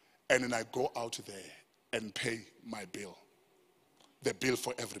 and then I go out there and pay my bill. The bill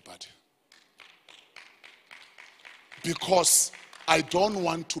for everybody. Because I don't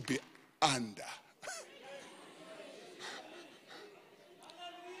want to be under.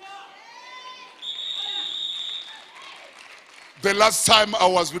 The last time I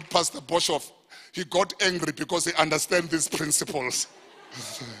was with Pastor Boshoff, he got angry because he understands these principles.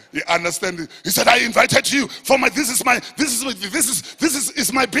 He understands. He said, "I invited you for my. This is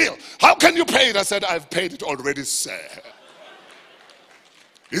my bill. How can you pay it?" I said, "I've paid it already, sir."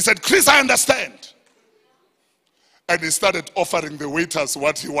 He said, "Chris, I understand." And he started offering the waiters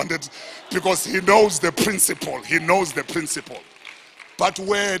what he wanted because he knows the principle. He knows the principle. But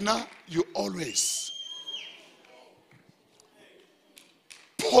when you always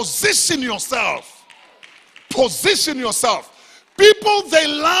position yourself. People, they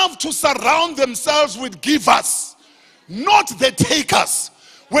love to surround themselves with givers, not the takers.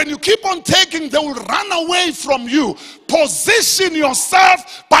 When you keep on taking, they will run away from you. Position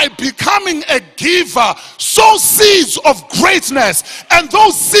yourself by becoming a giver. Sow seeds of greatness, and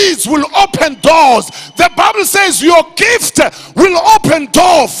those seeds will open doors. The Bible says your gift will open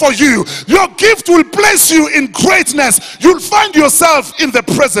doors for you. Your gift will place you in greatness. You'll find yourself in the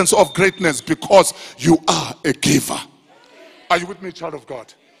presence of greatness because you are a giver. Are you with me, child of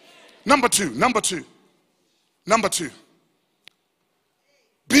God? Number two.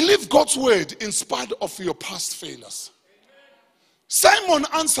 Believe God's word in spite of your past failures. Simon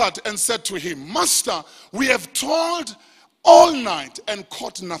answered and said to him, Master, we have toiled all night and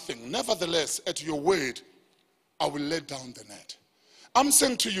caught nothing. Nevertheless, at your word, I will let down the net. I'm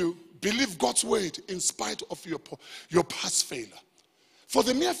saying to you, believe God's word in spite of your past failure. For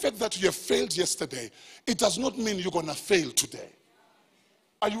the mere fact that you have failed yesterday, it does not mean you're going to fail today.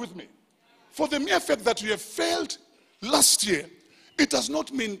 Are you with me? For the mere fact that you have failed last year, it does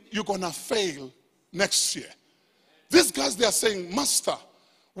not mean you're going to fail next year. These guys, they are saying, Master,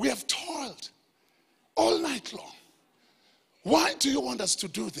 we have toiled all night long. Why do you want us to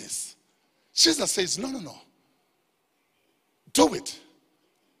do this? Jesus says, no. Do it.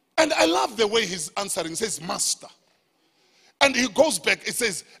 And I love the way he's answering. He says, Master. And he goes back, it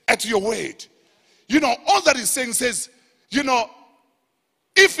says, at your word. You know, all that he's saying says, you know,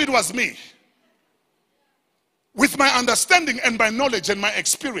 if it was me, with my understanding and my knowledge and my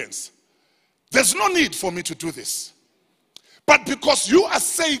experience, there's no need for me to do this. But because you are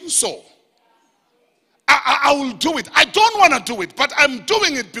saying so, I will do it. I don't want to do it, but I'm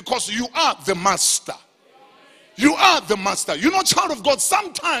doing it because you are the master. You are the master. You know, child of God,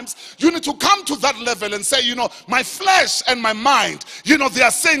 sometimes you need to come to that level and say, you know, my flesh and my mind, you know, they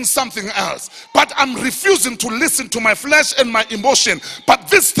are saying something else. But I'm refusing to listen to my flesh and my emotion. But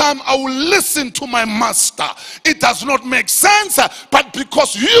this time I will listen to my master. It does not make sense, but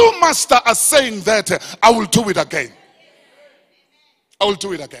because you, master, are saying that, I will do it again. I will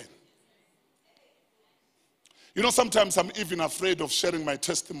do it again. You know, sometimes I'm even afraid of sharing my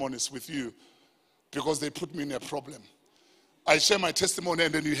testimonies with you, because they put me in a problem. I share my testimony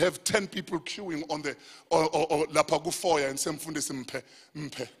and then you have 10 people queuing on the Lapagu foyer and say,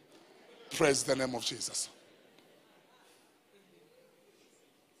 Mpe. Praise the name of Jesus.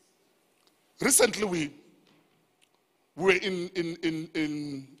 Recently we were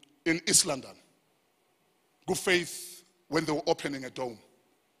in East London. Good Faith, when they were opening a dome.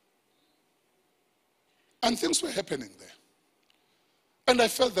 And things were happening there. And I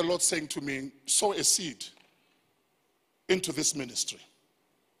felt the Lord saying to me, sow a seed into this ministry.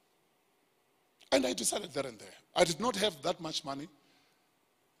 And I decided there and there. I did not have that much money.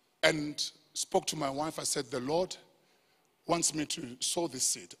 And spoke to my wife. I said, the Lord wants me to sow this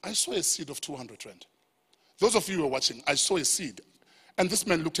seed. I saw a seed of 200 rand. Those of you who are watching, I saw a seed. And this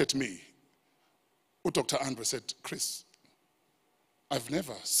man looked at me. Dr. Andre said, Chris, I've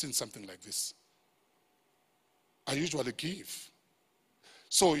never seen something like this. I usually give.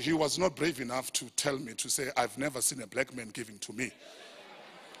 So he was not brave enough to tell me, to say, I've never seen a black man giving to me.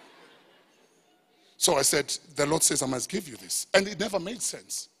 So I said, the Lord says I must give you this. And it never made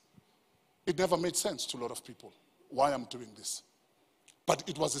sense. It never made sense to a lot of people why I'm doing this. But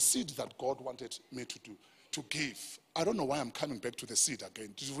it was a seed that God wanted me to do, to give. I don't know why I'm coming back to the seed again.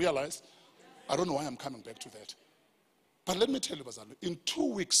 Did you realize? I don't know why I'm coming back to that. But let me tell you, Bazalo, in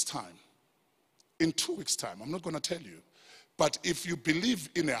 2 weeks' time, I'm not going to tell you, but if you believe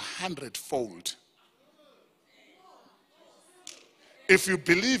in 100-fold, if you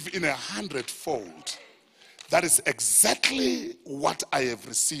believe in 100-fold, that is exactly what I have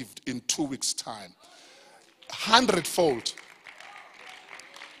received in 2 weeks' time. 100-fold.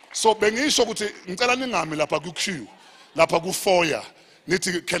 So bengisho ukuthi ngicela ningami lapha ku queue, lapha ku foyer,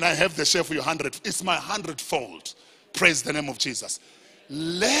 nithi can I have the share for your 100? It's my 100-fold. Praise the name of Jesus.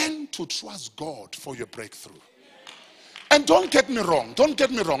 Learn to trust God for your breakthrough. And don't get me wrong.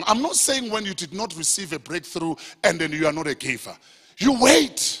 I'm not saying when you did not receive a breakthrough and then you are not a giver. You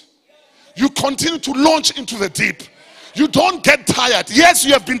wait. You continue to launch into the deep. You don't get tired. Yes,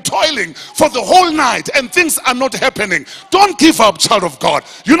 you have been toiling for the whole night and things are not happening. Don't give up, child of God.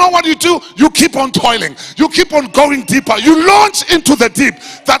 You know what you do? You keep on toiling. You keep on going deeper. You launch into the deep.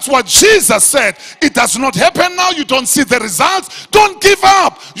 That's what Jesus said. It does not happen now. You don't see the results. Don't give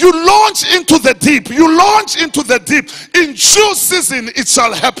up. You launch into the deep. You launch into the deep. In due season, it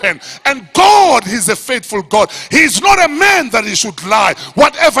shall happen. And God is a faithful God. He is not a man that he should lie.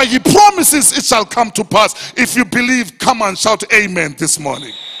 Whatever he promises, it shall come to pass. If you believe, come and shout amen this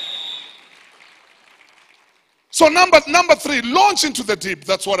morning. So number 3, launch into the deep.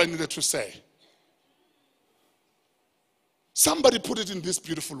 That's what I needed to say. Somebody put it in this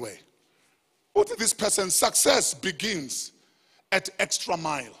beautiful way. What did this person? Success begins at extra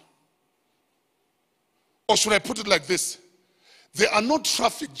mile. Or should I put it like this? There are no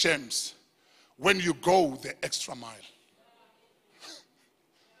traffic jams when you go the extra mile.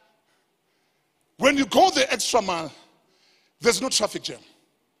 When you go the extra mile, there's no traffic jam.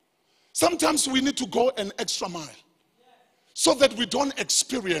 Sometimes we need to go an extra mile so that we don't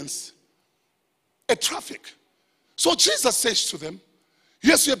experience a traffic. So Jesus says to them,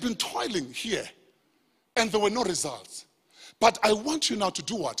 yes, you have been toiling here and there were no results. But I want you now to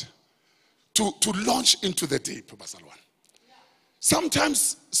do what? To launch into the deep.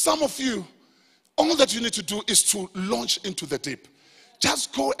 Sometimes, some of you, all that you need to do is to launch into the deep.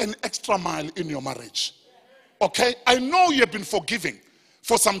 Just go an extra mile in your marriage. Okay? I know you have been forgiving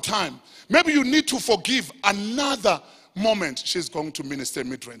for some time. Maybe you need to forgive another moment. She's going to minister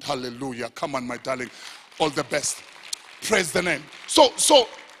mid-range. Hallelujah. Come on, my darling. All the best. Praise the name. So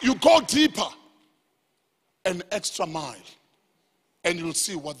you go deeper, an extra mile, and you'll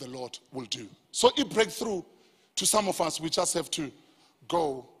see what the Lord will do. So a breakthrough to some of us, we just have to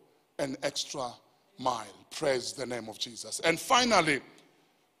go an extra mile. Praise the name of Jesus. And finally,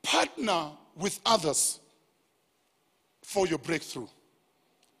 partner with others for your breakthrough.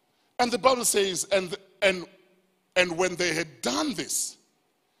 And the Bible says, and when they had done this,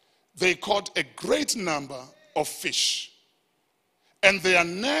 they caught a great number of fish, and their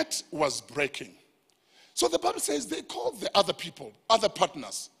net was breaking. So the Bible says they called the other people, other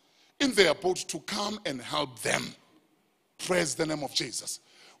partners in their boat to come and help them. Praise the name of Jesus.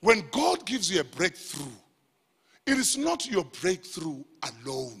 When God gives you a breakthrough, it is not your breakthrough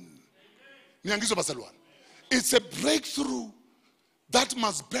alone. It's a breakthrough that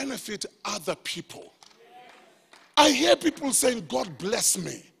must benefit other people. I hear people saying, God bless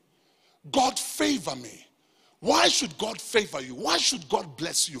me. God favor me. Why should God favor you? Why should God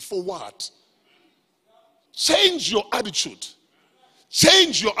bless you? For what? Change your attitude.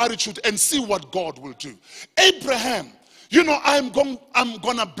 Change your attitude and see what God will do. Abraham, you know, I'm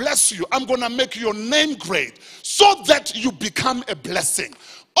gonna bless you. I'm gonna make your name great so that you become a blessing.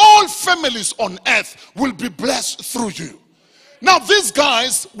 All families on earth will be blessed through you. Now these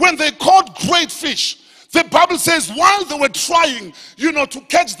guys, when they caught great fish, the Bible says while they were trying, you know, to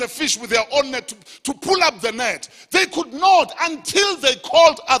catch the fish with their own net, to pull up the net, they could not until they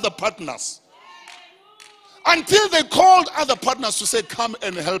called other partners. Until they called other partners to say, come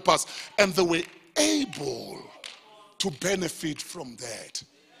and help us. And they were able to benefit from that.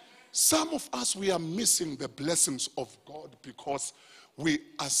 Some of us, we are missing the blessings of God because we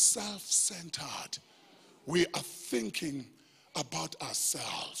are self-centered. We are thinking about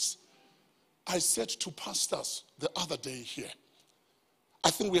ourselves. I said to pastors the other day here, I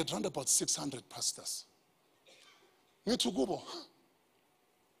think we had around about 600 pastors.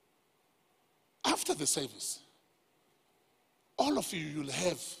 After the service, all of you'll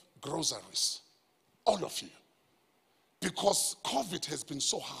have groceries. All of you. Because COVID has been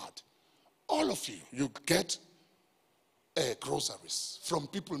so hard. All of you get groceries from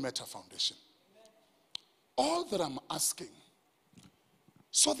People Matter Foundation. All that I'm asking,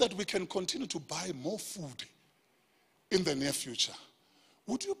 so that we can continue to buy more food in the near future,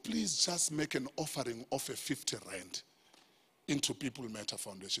 would you please just make an offering of a 50 rand into People Matter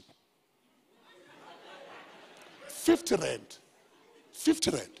Foundation? 50 rand.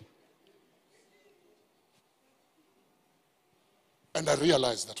 50 rand. And I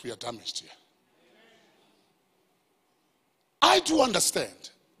realize that we are damaged here. I do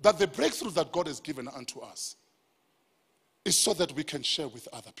understand that the breakthrough that God has given unto us is so that we can share with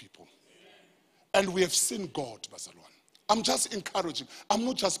other people. And we have seen God, Bazalwan. I'm just encouraging. I'm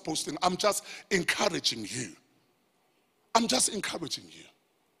not just posting. I'm just encouraging you. I'm just encouraging you.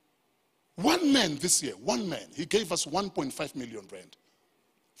 One man this year, one man, he gave us 1.5 million rand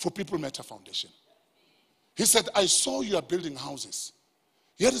for People Matter Foundation. He said, I saw you are building houses.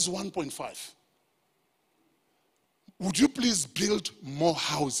 Here is 1.5. Would you please build more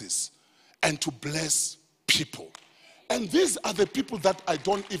houses and to bless people? And these are the people that I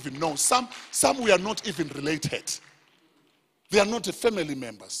don't even know. Some we are not even related. They are not family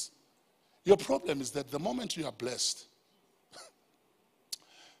members. Your problem is that the moment you are blessed,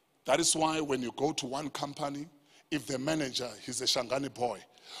 that is why when you go to one company, if the manager, he's a Shangani boy,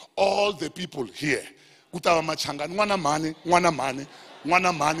 all the people here, because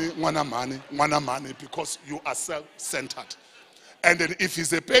you are self-centered. And then if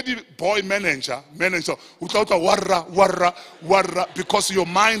he's a petty boy manager, because your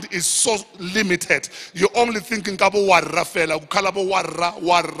mind is so limited, you're only thinking about warra fela,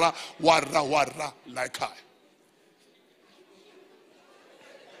 like I.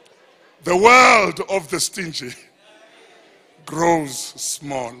 The world of the stingy grows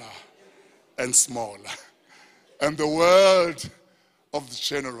smaller and smaller. And the world of the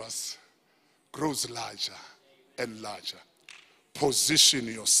generous grows larger and larger. Position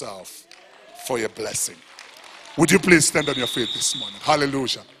yourself for a blessing. Would you please stand on your feet this morning?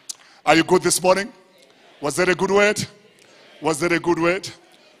 Hallelujah. Are you good this morning? Was that a good word? Was that a good word?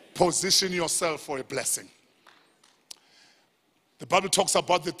 Position yourself for a blessing. The Bible talks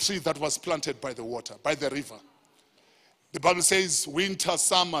about the tree that was planted by the water, by the river. The Bible says winter,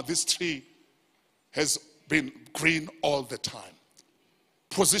 summer, this tree has been green all the time.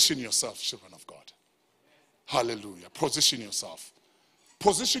 Position yourself, children of God. Hallelujah. Position yourself.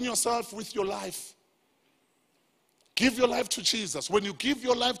 Position yourself with your life. Give your life to Jesus. When you give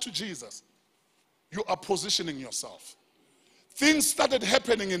your life to Jesus, you are positioning yourself. Things started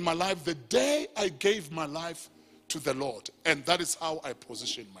happening in my life the day I gave my life to the Lord. And that is how I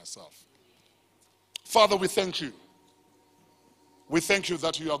position myself. Father, we thank you. We thank you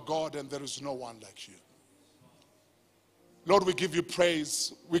that you are God and there is no one like you. Lord, we give you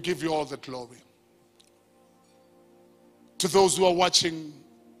praise. We give you all the glory. To those who are watching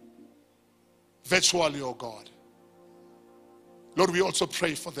virtually, oh God, Lord, we also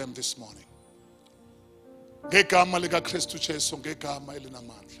pray for them this morning.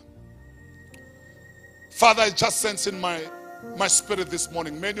 Father, I just sense in my spirit this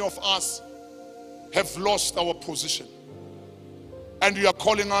morning, many of us have lost our position. And you are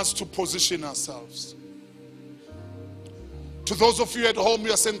calling us to position ourselves. To those of you at home,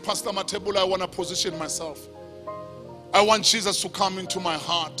 you are saying, Pastor Mathebula, I want to position myself. I want Jesus to come into my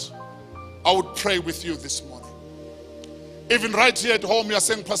heart. I would pray with you this morning. Even right here at home, you are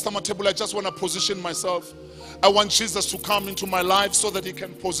saying, Pastor Mathebula, I just want to position myself. I want Jesus to come into my life so that he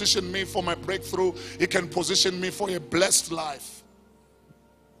can position me for my breakthrough. He can position me for a blessed life.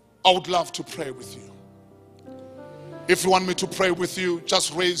 I would love to pray with you. If you want me to pray with you,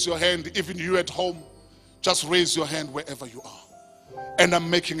 just raise your hand. Even you at home, just raise your hand wherever you are. And I'm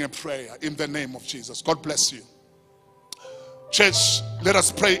making a prayer in the name of Jesus. God bless you. Church, let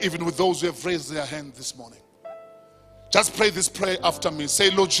us pray even with those who have raised their hand this morning. Just pray this prayer after me. Say,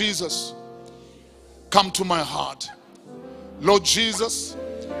 Lord Jesus, come to my heart. Lord Jesus,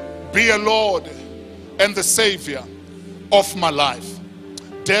 be a Lord and the Savior of my life.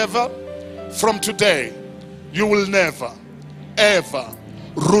 Devil, from today, you will never, ever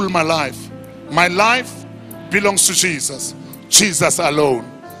rule my life. My life belongs to Jesus. Jesus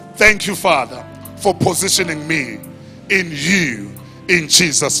alone. Thank you, Father, for positioning me in you. In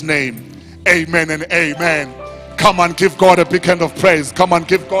Jesus' name. Amen and amen. Come on, give God a big hand of praise. Come on,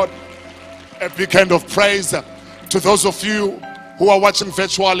 give God a big hand of praise. To those of you who are watching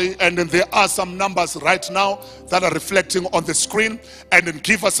virtually, and then there are some numbers right now that are reflecting on the screen, and then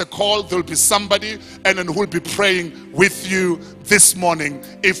give us a call. There will be somebody and then who will be praying with you this morning.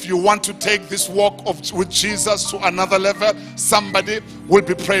 If you want to take this walk with Jesus to another level, somebody will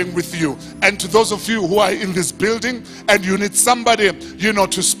be praying with you. And to those of you who are in this building and you need somebody,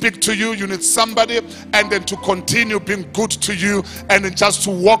 to speak to you, you need somebody and then to continue being good to you and then just to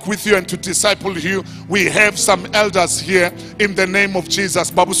walk with you and to disciple you, we have some elders here in the name of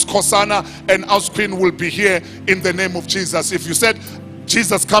Jesus. Babu Skosana and our queen will be here in the name of Jesus. If you said,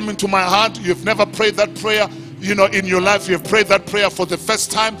 Jesus, come into my heart, you've never prayed that prayer, in your life, you have prayed that prayer for the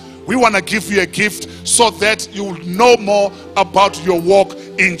first time, we want to give you a gift so that you will know more about your walk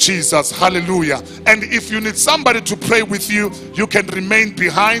in Jesus. Hallelujah. And if you need somebody to pray with you, you can remain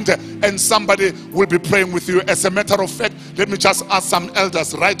behind and somebody will be praying with you. As a matter of fact, let me just ask some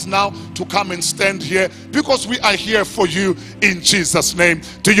elders right now to come and stand here, because we are here for you in Jesus' name.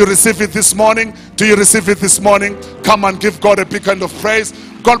 Do you receive it this morning? Do you receive it this morning? Come and give God a big hand of praise.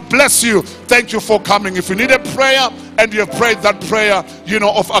 God bless you. Thank you for coming. If you need a prayer and you have prayed that prayer,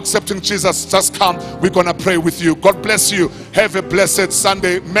 of accepting Jesus, just come. We're going to pray with you. God bless you. Have a blessed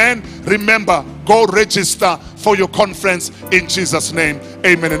Sunday. Man, remember, go register for your conference in Jesus' name.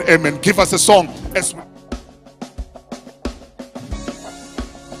 Amen and amen. Give us a song as we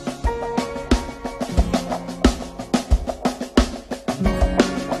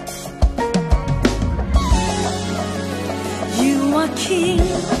King,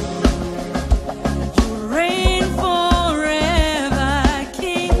 you reign forever,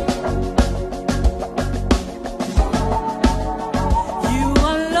 King. You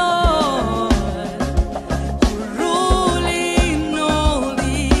are Lord, you rule in all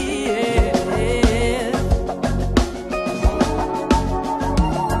the earth.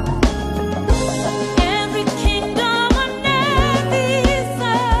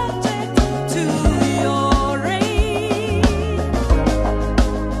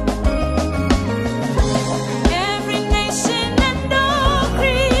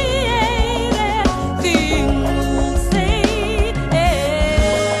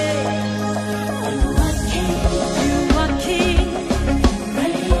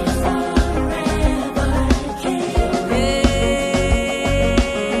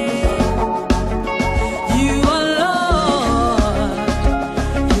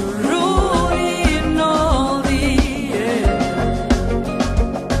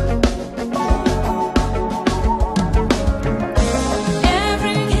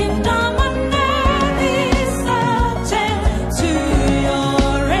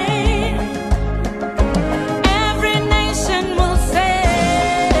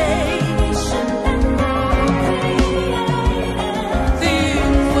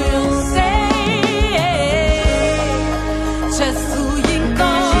 just